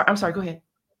and I'm sorry, go ahead.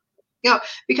 Yeah,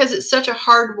 because it's such a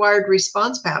hardwired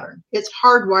response pattern. It's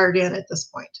hardwired in at this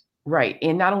point. Right.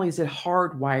 And not only is it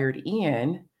hardwired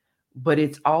in, but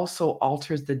it also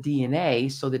alters the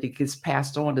DNA so that it gets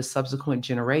passed on to subsequent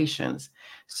generations.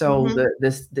 So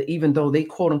even though they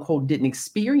quote unquote didn't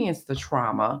experience the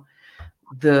trauma,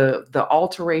 the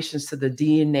alterations to the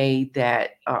DNA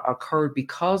that occurred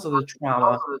because of the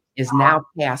trauma is now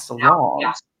passed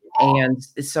along. And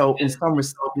so in some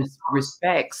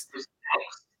respects,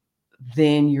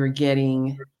 then you're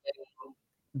getting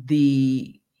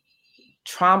the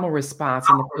trauma response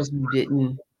and the person who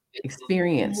didn't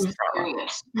experience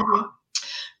trauma.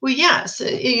 Well, yes,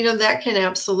 that can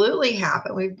absolutely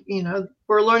happen.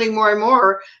 We're learning more and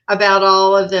more about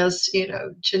all of this,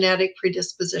 genetic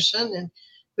predisposition. And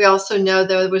we also know,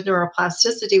 though, with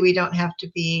neuroplasticity, we don't have to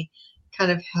be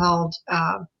kind of held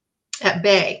at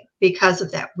bay because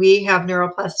of that. We have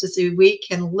neuroplasticity. We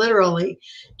can literally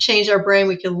change our brain.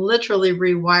 We can literally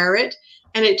rewire it.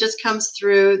 And it just comes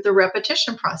through the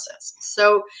repetition process.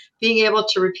 So being able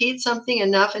to repeat something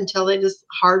enough until it is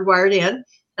hardwired in.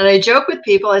 And I joke with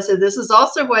people, I said, this is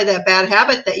also why that bad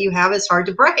habit that you have is hard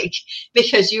to break,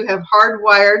 because you have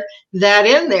hardwired that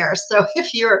in there. So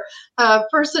if you're a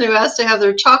person who has to have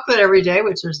their chocolate every day,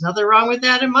 which there's nothing wrong with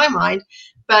that in my mind,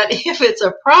 but if it's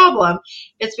a problem,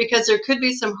 it's because there could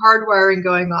be some hardwiring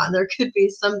going on. There could be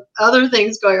some other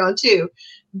things going on too.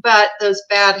 But those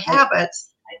bad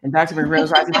habits. And Dr.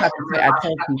 McReynolds, I just have to say, I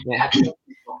tell people,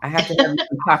 I have to have some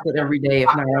chocolate every day. If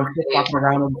not, I'm walking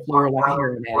around on the floor like a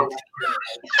heroin addict.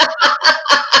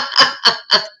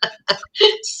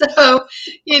 So,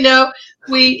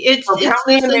 it's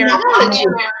this analogy.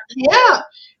 Yeah,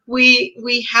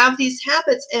 we have these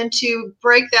habits, and to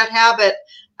break that habit,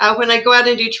 when I go out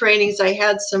and do trainings, I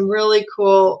had some really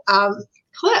cool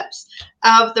clips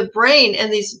of the brain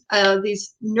and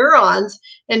these neurons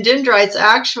and dendrites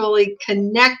actually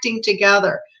connecting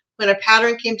together when a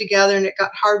pattern came together and it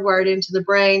got hardwired into the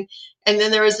brain. And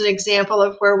then there was an example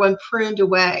of where one pruned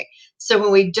away. So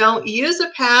when we don't use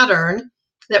a pattern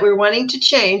that we're wanting to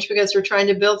change because we're trying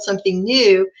to build something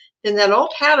new, then that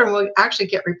old pattern will actually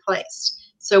get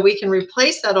replaced. So we can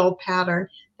replace that old pattern.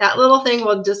 That little thing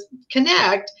will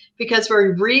disconnect because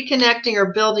we're reconnecting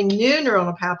or building new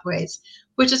neuronal pathways,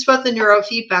 which is what the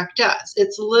neurofeedback does.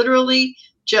 It's literally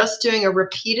just doing a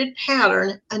repeated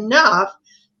pattern enough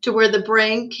to where the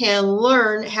brain can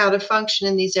learn how to function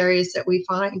in these areas that we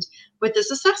find with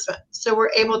this assessment. So we're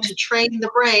able to train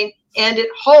the brain, and it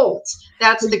holds.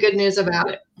 That's the good news about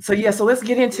it. So let's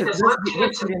get into that.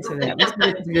 Let's get into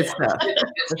the good stuff.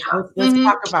 Let's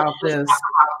talk about this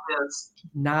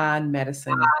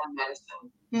non-medicine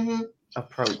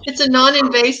approach. It's a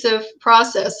non-invasive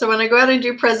process. So when I go out and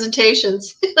do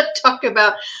presentations, I talk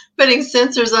about putting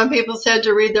sensors on people's head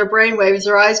to read their brain waves.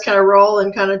 Their eyes kind of roll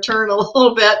and kind of turn a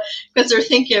little bit because they're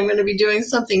thinking I'm going to be doing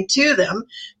something to them.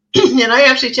 And I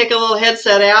actually take a little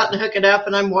headset out and hook it up,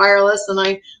 and I'm wireless, and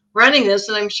I'm running this,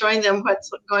 and I'm showing them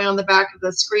what's going on the back of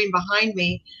the screen behind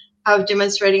me of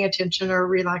demonstrating attention or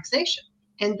relaxation.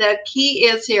 And the key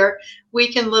is here,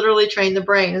 we can literally train the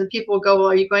brain. And people will go, well,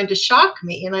 are you going to shock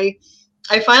me? And I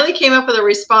finally came up with a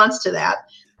response to that,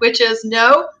 which is,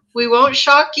 no, we won't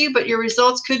shock you, but your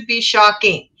results could be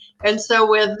shocking. And so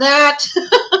with that,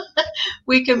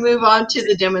 we can move on to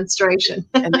the demonstration.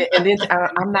 and then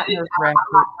I'm not nerve-wracked,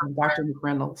 Dr.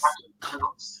 McReynolds.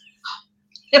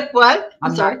 What?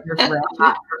 I'm sorry.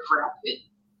 Not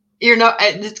You're not.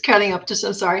 It's cutting up. Just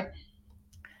I'm sorry.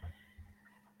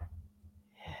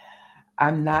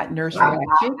 I'm not nurse ratchet.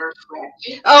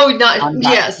 Oh, not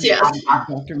yes. I'm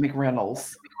Dr.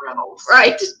 McReynolds.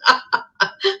 Right.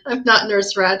 I'm not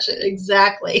nurse ratchet.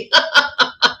 Exactly.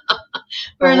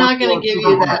 We're not going to give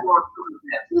you that.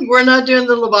 We're not doing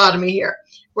the lobotomy here.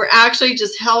 We're actually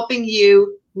just helping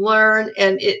you learn,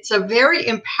 and it's a very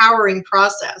empowering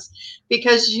process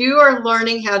because you are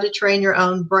learning how to train your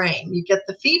own brain. You get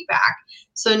the feedback.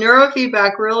 So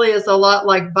neurofeedback really is a lot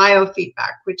like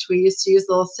biofeedback, which we used to use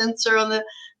a little sensor on the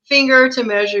finger to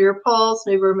measure your pulse.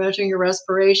 Maybe we're measuring your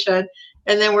respiration,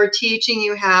 and then we're teaching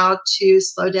you how to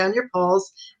slow down your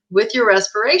pulse with your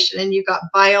respiration. And you got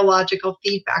biological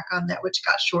feedback on that, which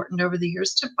got shortened over the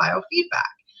years to biofeedback.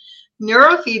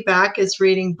 Neurofeedback is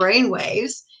reading brain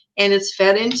waves and it's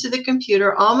fed into the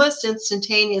computer almost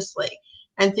instantaneously.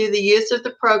 And through the use of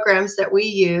the programs that we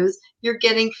use, you're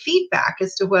getting feedback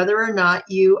as to whether or not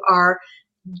you are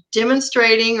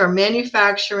demonstrating or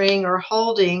manufacturing or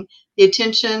holding the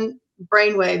attention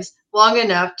brainwaves long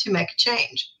enough to make a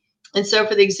change. And so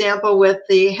for the example with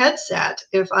the headset,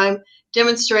 if I'm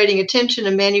demonstrating attention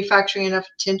and manufacturing enough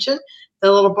attention,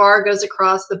 the little bar goes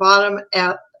across the bottom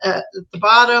at the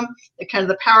bottom, the kind of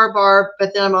the power bar,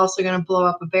 but then I'm also going to blow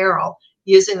up a barrel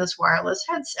using this wireless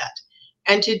headset.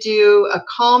 And to do a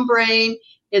calm brain,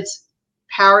 it's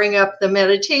powering up the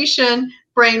meditation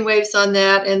brain waves on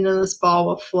that, and then this ball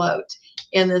will float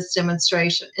in this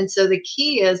demonstration. And so the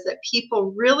key is that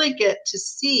people really get to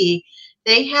see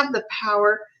they have the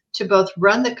power to both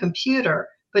run the computer,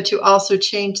 but to also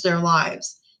change their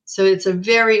lives. So it's a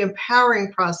very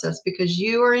empowering process because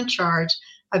you are in charge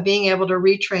of being able to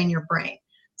retrain your brain.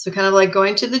 So kind of like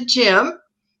going to the gym.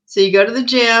 So you go to the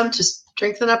gym to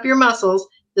strengthen up your muscles.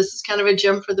 This is kind of a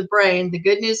gym for the brain. The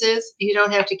good news is you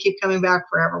don't have to keep coming back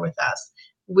forever with us.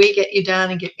 We get you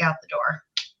done and get you out the door.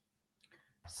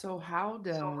 So how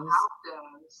does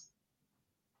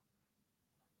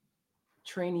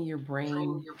training your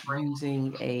brain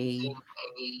using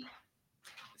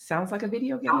sounds like a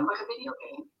video game?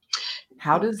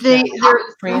 How does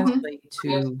that translate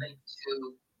to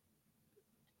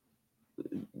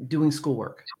doing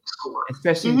schoolwork,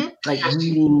 especially like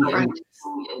reading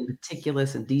and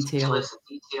meticulous and detailed?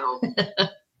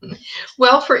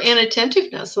 Well, for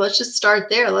inattentiveness, let's just start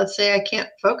there. Let's say I can't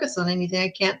focus on anything.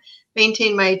 I can't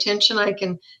maintain my attention. I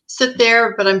can sit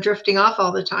there, but I'm drifting off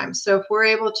all the time. So if we're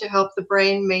able to help the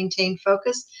brain maintain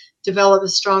focus, develop a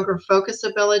stronger focus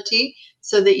ability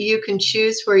so that you can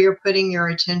choose where you're putting your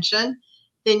attention,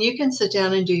 then you can sit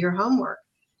down and do your homework.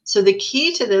 So the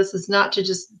key to this is not to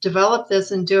just develop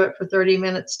this and do it for 30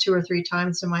 minutes 2 or 3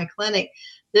 times in my clinic.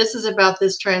 This is about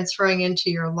this transferring into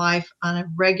your life on a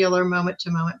regular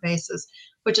moment-to-moment basis,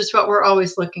 which is what we're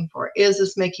always looking for. Is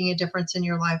this making a difference in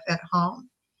your life at home?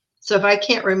 So if I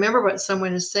can't remember what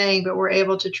someone is saying, but we're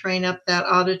able to train up that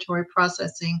auditory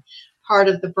processing part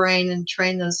of the brain and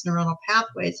train those neuronal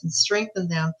pathways and strengthen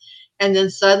them, and then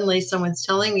suddenly someone's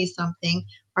telling me something,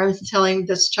 or I'm telling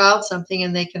this child something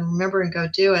and they can remember and go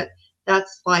do it,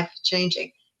 that's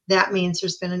life-changing. That means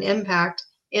there's been an impact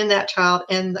in that child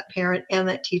and that parent and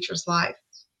that teacher's life.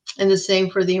 And the same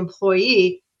for the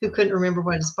employee who couldn't remember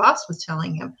what his boss was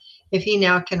telling him. If he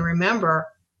now can remember,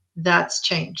 that's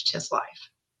changed his life.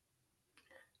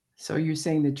 So you're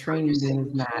saying the training then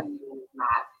is not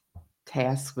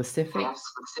task specific,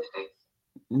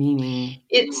 meaning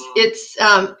it's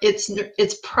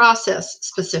process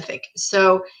specific.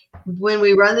 So when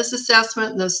we run this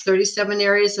assessment in those 37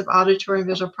 areas of auditory and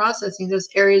visual processing, those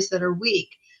areas that are weak.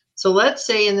 So let's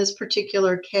say in this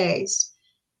particular case,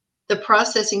 the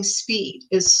processing speed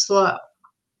is slow.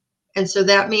 And so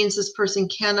that means this person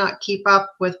cannot keep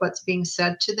up with what's being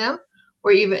said to them,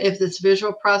 or even if it's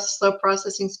visual slow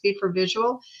processing speed for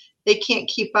visual, they can't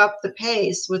keep up the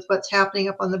pace with what's happening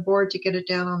up on the board to get it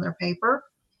down on their paper.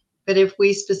 But if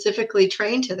we specifically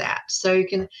train to that, so you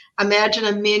can imagine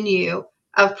a menu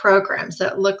of programs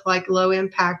that look like low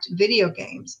impact video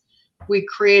games, we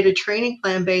create a training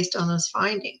plan based on those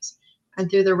findings. And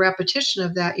through the repetition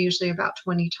of that, usually about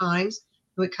 20 times,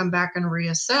 we come back and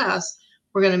reassess.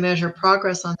 We're going to measure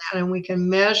progress on that, and we can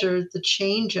measure the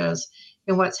changes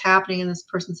in what's happening in this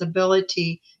person's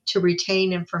ability to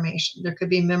retain information. There could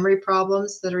be memory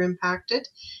problems that are impacted.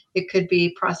 It could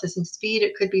be processing speed.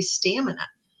 It could be stamina.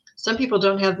 Some people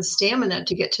don't have the stamina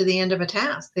to get to the end of a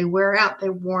task. They wear out.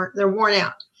 They're worn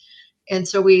out. And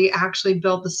so we actually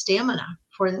build the stamina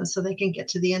for them so they can get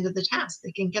to the end of the task.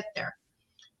 They can get there.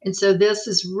 And so this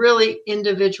is really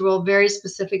individual, very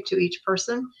specific to each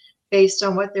person based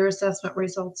on what their assessment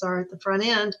results are at the front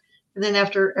end. And then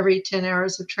after every 10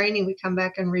 hours of training, we come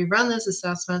back and rerun those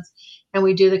assessments and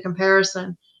we do the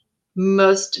comparison.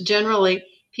 Most generally,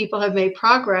 people have made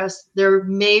progress. There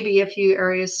may be a few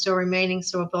areas still remaining,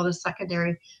 so we'll build a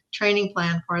secondary training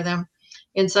plan for them.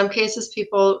 In some cases,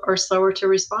 people are slower to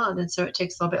respond, and so it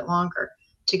takes a little bit longer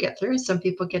to get through. Some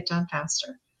people get done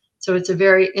faster. So it's a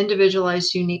very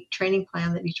individualized, unique training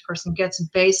plan that each person gets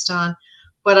based on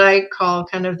what I call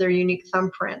kind of their unique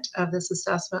thumbprint of this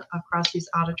assessment across these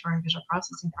auditory and visual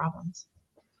processing problems.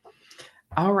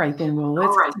 All right, then. Well,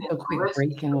 let's take a quick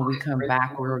break, and when we come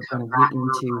back, we're going to get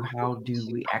into how do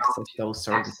we access those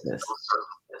services.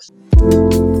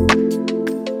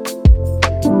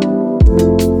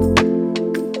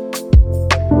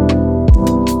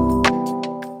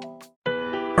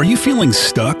 Are you feeling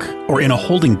stuck or in a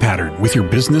holding pattern with your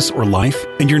business or life,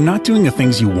 and you're not doing the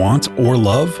things you want or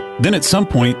love, then at some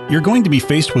point, you're going to be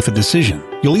faced with a decision.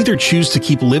 You'll either choose to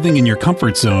keep living in your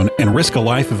comfort zone and risk a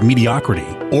life of mediocrity,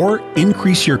 or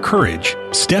increase your courage,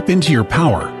 step into your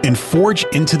power, and forge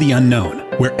into the unknown,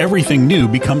 where everything new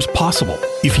becomes possible.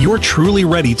 If you're truly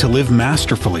ready to live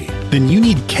masterfully, then you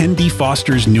need Ken D.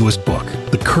 Foster's newest book,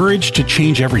 The Courage to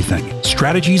Change Everything: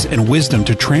 Strategies and Wisdom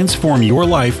to Transform Your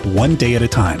Life One Day at a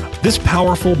Time. This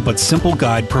powerful but simple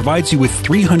guide provides you with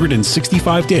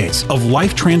 365 days of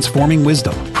life-transforming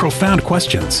wisdom, profound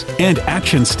questions, and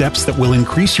action steps that will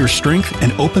increase your strength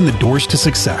and open the doors to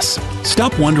success.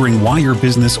 Stop wondering why your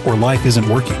business or life isn't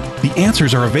working. The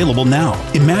answers are available now.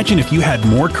 Imagine if you had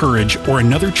more courage or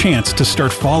another chance to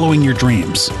start following your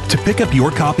dreams. To pick up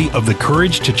your copy of The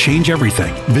Courage to Change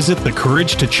Everything, visit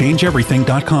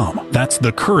thecouragetochangeeverything.com. That's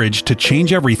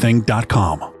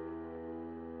thecouragetochangeeverything.com.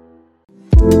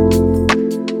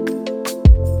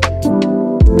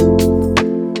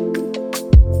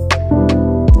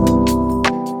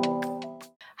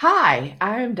 Hi,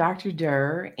 I'm Dr.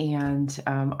 Durr, and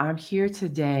I'm here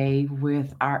today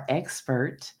with our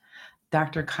expert,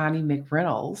 Dr. Connie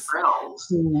McReynolds,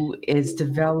 who is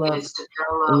developed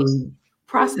a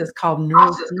process called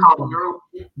neurofeedback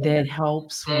that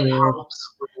helps with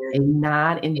a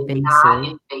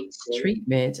non-invasive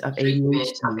treatment of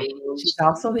ADHD. She's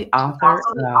also the author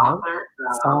of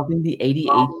Solving the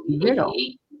ADHD Riddle.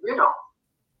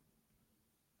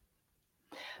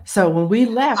 So when we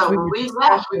left, we were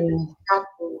discussing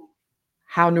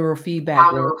how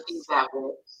neurofeedback works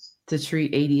to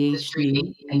treat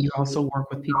ADHD, and you also work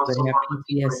with people that have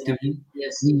PTSD.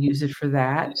 You use it for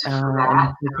that,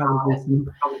 and probably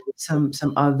some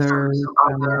other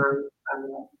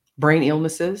brain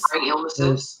illnesses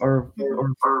or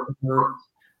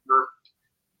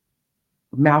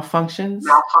malfunctions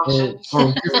or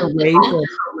different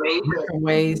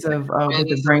ways of that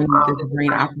the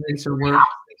brain operates or works.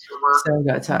 So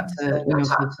that so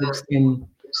folks can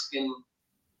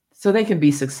so they can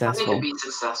be successful,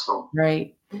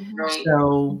 right?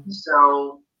 So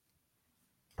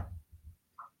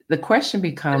the question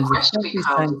becomes, especially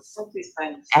since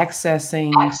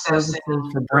accessing services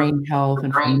for brain health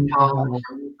and for mental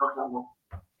health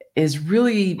is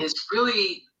really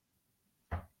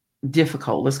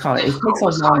difficult. Let's call it. It takes a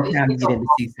long time to get in to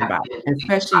see somebody,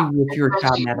 especially if you're a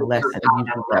child and adolescent. It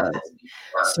usually does.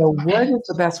 So, what is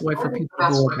the best way for people to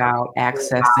go about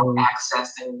accessing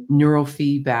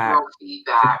neurofeedback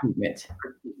treatment?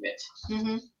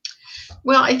 Mm-hmm.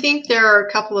 Well, I think there are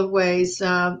a couple of ways.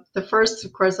 The first,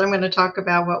 of course, I'm going to talk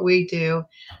about what we do.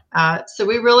 So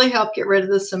we really help get rid of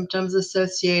the symptoms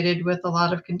associated with a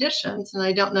lot of conditions. And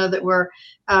I don't know that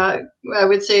I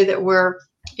would say that we're,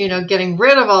 getting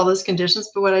rid of all those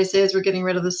conditions. But what I say is we're getting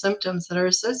rid of the symptoms that are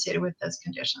associated with those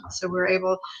conditions. So we're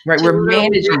able to we're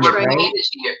managing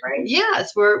it, right?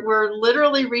 Yes, we're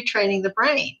literally retraining the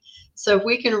brain. So if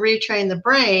we can retrain the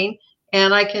brain,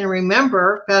 and I can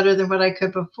remember better than what I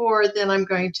could before, then I'm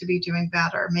going to be doing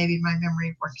better. Maybe my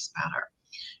memory works better.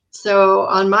 So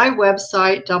on my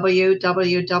website,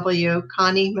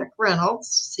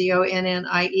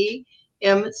 www.ConnieMcReynolds,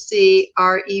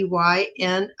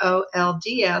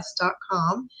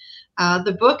 ConnieMcReynolds.com.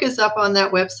 The book is up on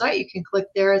that website. You can click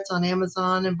there. It's on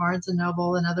Amazon and Barnes &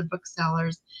 Noble and other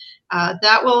booksellers.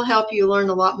 That will help you learn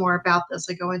a lot more about this.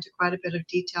 I go into quite a bit of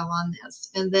detail on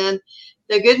this. And then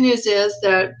the good news is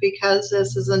that because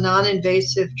this is a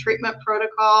non-invasive treatment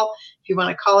protocol, if you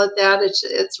want to call it that,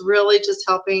 it's really just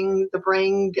helping the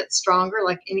brain get stronger,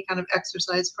 like any kind of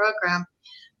exercise program.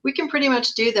 We can pretty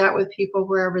much do that with people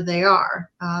wherever they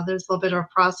are. There's a little bit of a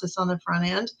process on the front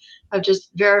end of just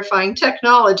verifying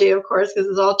technology, of course, because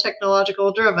it's all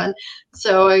technological driven.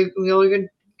 So we're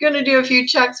going to do a few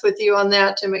checks with you on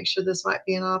that to make sure this might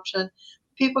be an option.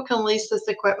 People can lease this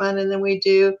equipment, and then we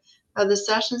do the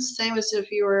sessions the same as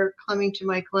if you were coming to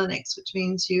my clinics, which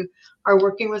means you are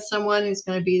working with someone who's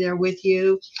going to be there with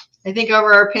you. I think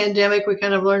over our pandemic, we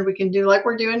kind of learned we can do like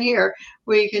we're doing here.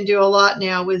 We can do a lot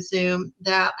now with Zoom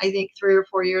that I think 3 or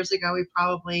 4 years ago, we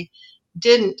probably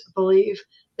didn't believe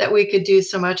that we could do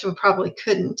so much, and we probably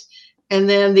couldn't. And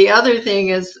then the other thing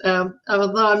is,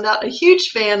 although I'm not a huge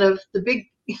fan of the big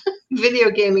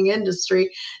video gaming industry,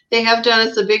 they have done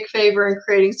us a big favor in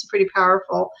creating some pretty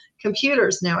powerful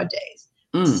computers nowadays.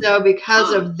 So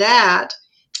because of that,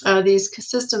 these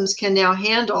systems can now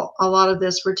handle a lot of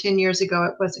this, where 10 years ago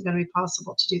it wasn't going to be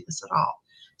possible to do this at all.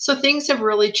 So things have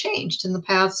really changed in the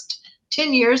past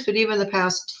 10 years, but even the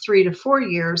past 3 to 4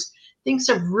 years, things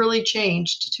have really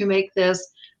changed to make this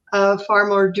a far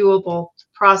more doable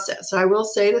process. So I will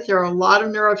say that there are a lot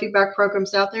of neurofeedback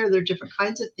programs out there. There are different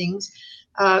kinds of things,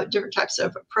 different types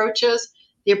of approaches.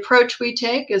 The approach we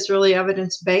take is really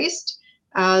evidence-based.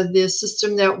 The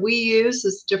system that we use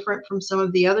is different from some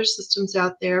of the other systems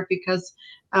out there because,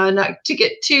 not to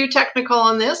get too technical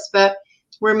on this, but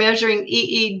we're measuring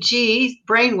EEG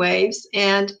brain waves,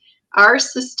 and our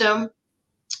system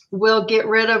will get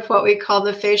rid of what we call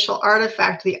the facial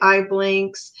artifact, the eye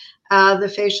blinks,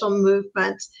 the facial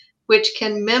movements, which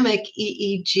can mimic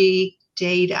EEG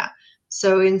data.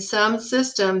 So in some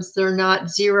systems, they're not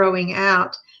zeroing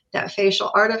out that facial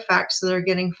artifact, so they're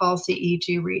getting false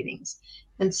EEG readings.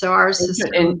 And so our system...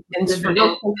 And for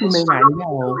those folks who may not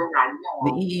know,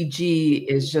 the EEG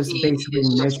is just basically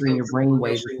measuring your brain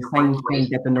waves. It's the same thing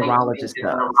that the neurologist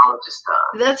does.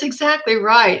 That's exactly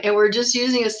right. And we're just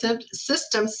using a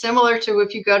system similar to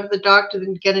if you go to the doctor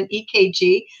and get an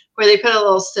EKG, where they put a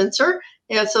little sensor,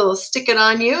 and so they'll stick it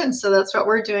on you. And so that's what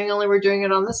we're doing, only we're doing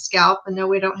it on the scalp. And no,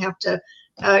 we don't have to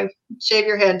shave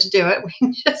your head to do it. We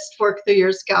can just work through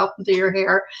your scalp and through your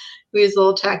hair. We use a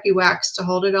little tacky wax to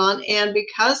hold it on. And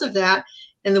because of that,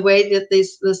 and the way that the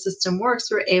system works,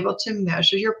 we're able to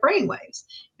measure your brain waves.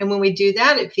 And when we do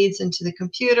that, it feeds into the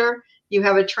computer. You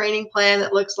have a training plan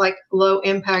that looks like low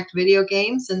impact video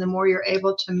games. And the more you're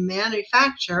able to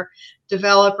manufacture,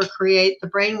 develop, or create the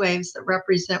brain waves that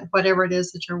represent whatever it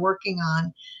is that you're working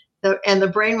on, and the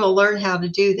brain will learn how to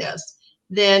do this,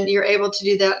 then you're able to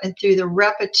do that. And through the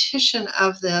repetition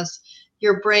of this,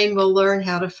 your brain will learn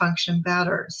how to function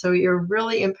better. So you're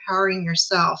really empowering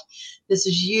yourself. This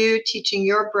is you teaching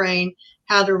your brain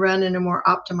how to run in a more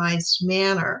optimized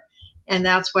manner. And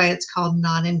that's why it's called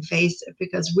non-invasive,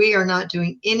 because we are not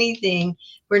doing anything.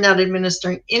 We're not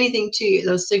administering anything to you.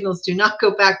 Those signals do not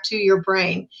go back to your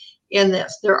brain in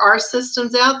this. There are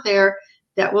systems out there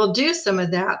that will do some of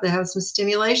that have some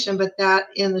stimulation, but that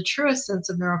in the truest sense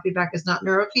of neurofeedback is not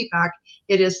neurofeedback.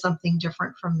 It is something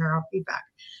different from neurofeedback.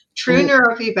 True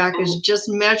neurofeedback is just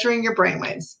measuring your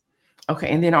brainwaves. Okay,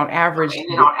 and then on average,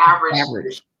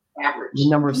 the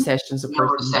number of sessions a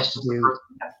person has to do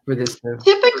for this.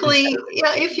 Typically,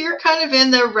 if you're kind of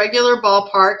in the regular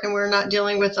ballpark and we're not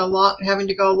dealing with having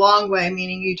to go a long way,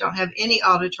 meaning you don't have any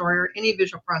auditory or any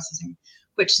visual processing,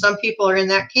 which some people are in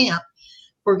that camp,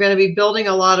 we're going to be building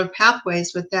a lot of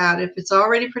pathways with that. If it's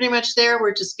already pretty much there,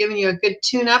 we're just giving you a good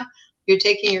tune-up. You're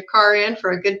taking your car in for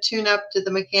a good tune-up to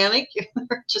the mechanic.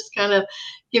 We're just kind of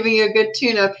giving you a good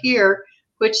tune-up here,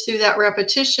 which through that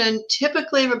repetition,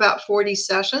 typically of about 40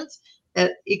 sessions,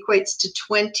 that equates to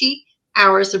 20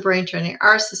 hours of brain training.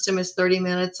 Our system is 30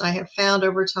 minutes. I have found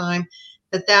over time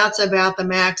that that's about the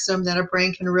maximum that a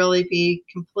brain can really be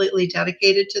completely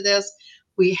dedicated to this.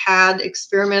 We had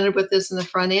experimented with this in the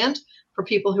front end for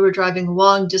people who are driving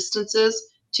long distances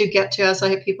to get to us. I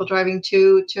have people driving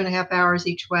 2.5 hours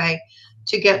each way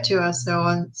to get to us. So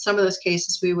in some of those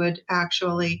cases, we would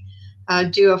actually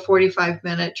do a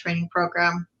 45-minute training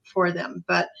program for them.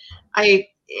 But they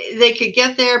could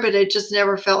get there, but it just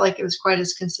never felt like it was quite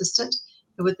as consistent.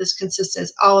 And with this consistent,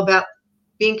 it's all about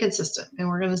being consistent. And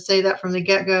we're going to say that from the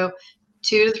get-go,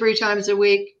 2 to 3 times a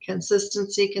week,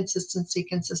 consistency, consistency,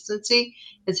 consistency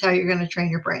is how you're going to train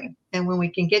your brain. And when we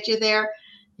can get you there,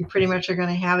 you pretty much are going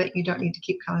to have it. You don't need to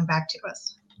keep coming back to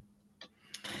us.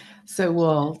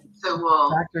 So,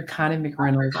 Dr. Connie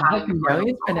McReynolds, I hope you know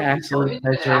it's been an absolute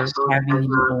pleasure having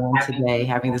you on today,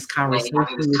 having this conversation with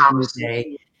you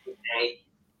today.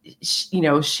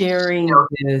 Sharing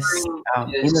this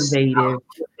innovative,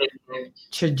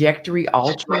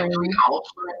 trajectory-altering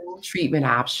treatment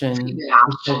option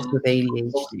for folks with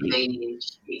ADHD.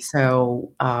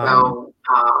 So,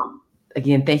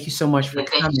 again, thank you so much for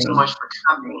coming.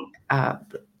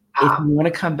 If you want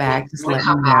to come back, just let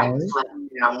me know.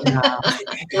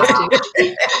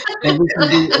 And we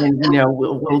can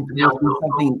we'll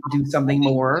do something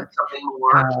more.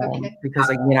 Because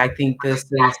again, I think we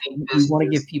want to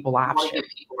give people options,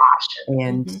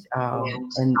 and I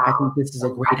think this is a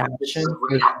great option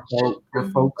for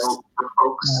folks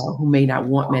who may not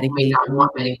want medication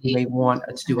and who may want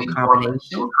to do a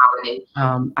combination.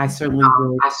 I certainly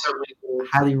would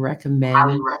highly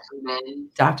recommend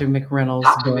Dr.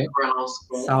 McReynolds' book,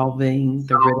 Solving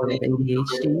the Riddle of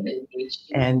ADHD,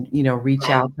 and reach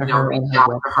out to her on her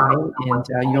website, and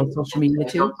you on social media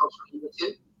too.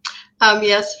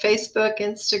 Yes, Facebook,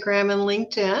 Instagram, and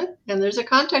LinkedIn, and there's a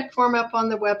contact form up on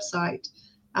the website,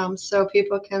 so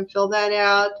people can fill that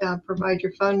out. Provide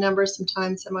your phone number.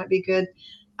 Sometimes it might be good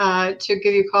to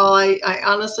give you a call. I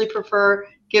honestly prefer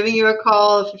giving you a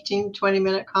call, a 15,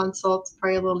 20-minute consult is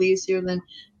probably a little easier than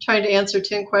trying to answer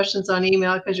 10 questions on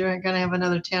email, because you're going to have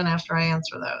another 10 after I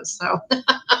answer those. So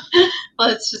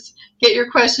let's just get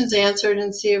your questions answered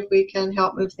and see if we can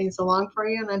help move things along for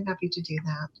you. And I'm happy to do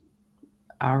that.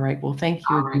 All right. Well, thank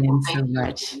you again so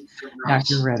much,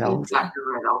 Dr. Riddle.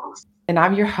 And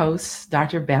I'm your host,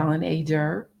 Dr. Balin A.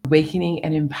 Durr, awakening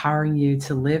and empowering you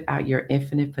to live out your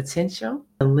infinite potential,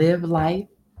 to live life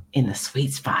in the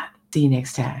sweet spot. See you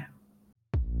next time.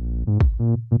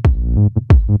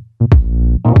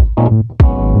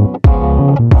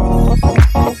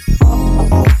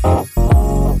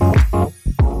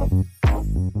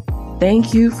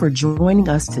 Thank you for joining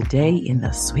us today in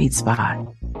the sweet spot.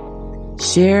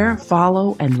 Share,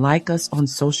 follow, and like us on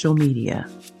social media.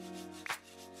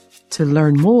 To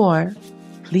learn more,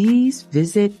 please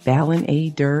visit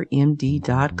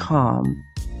balinadurrmd.com,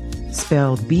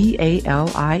 spelled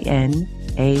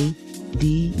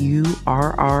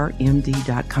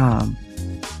BALINADURRMD.com.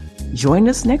 Join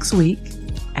us next week,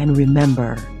 and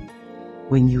remember,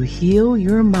 when you heal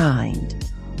your mind,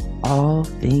 all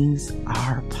things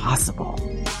are possible.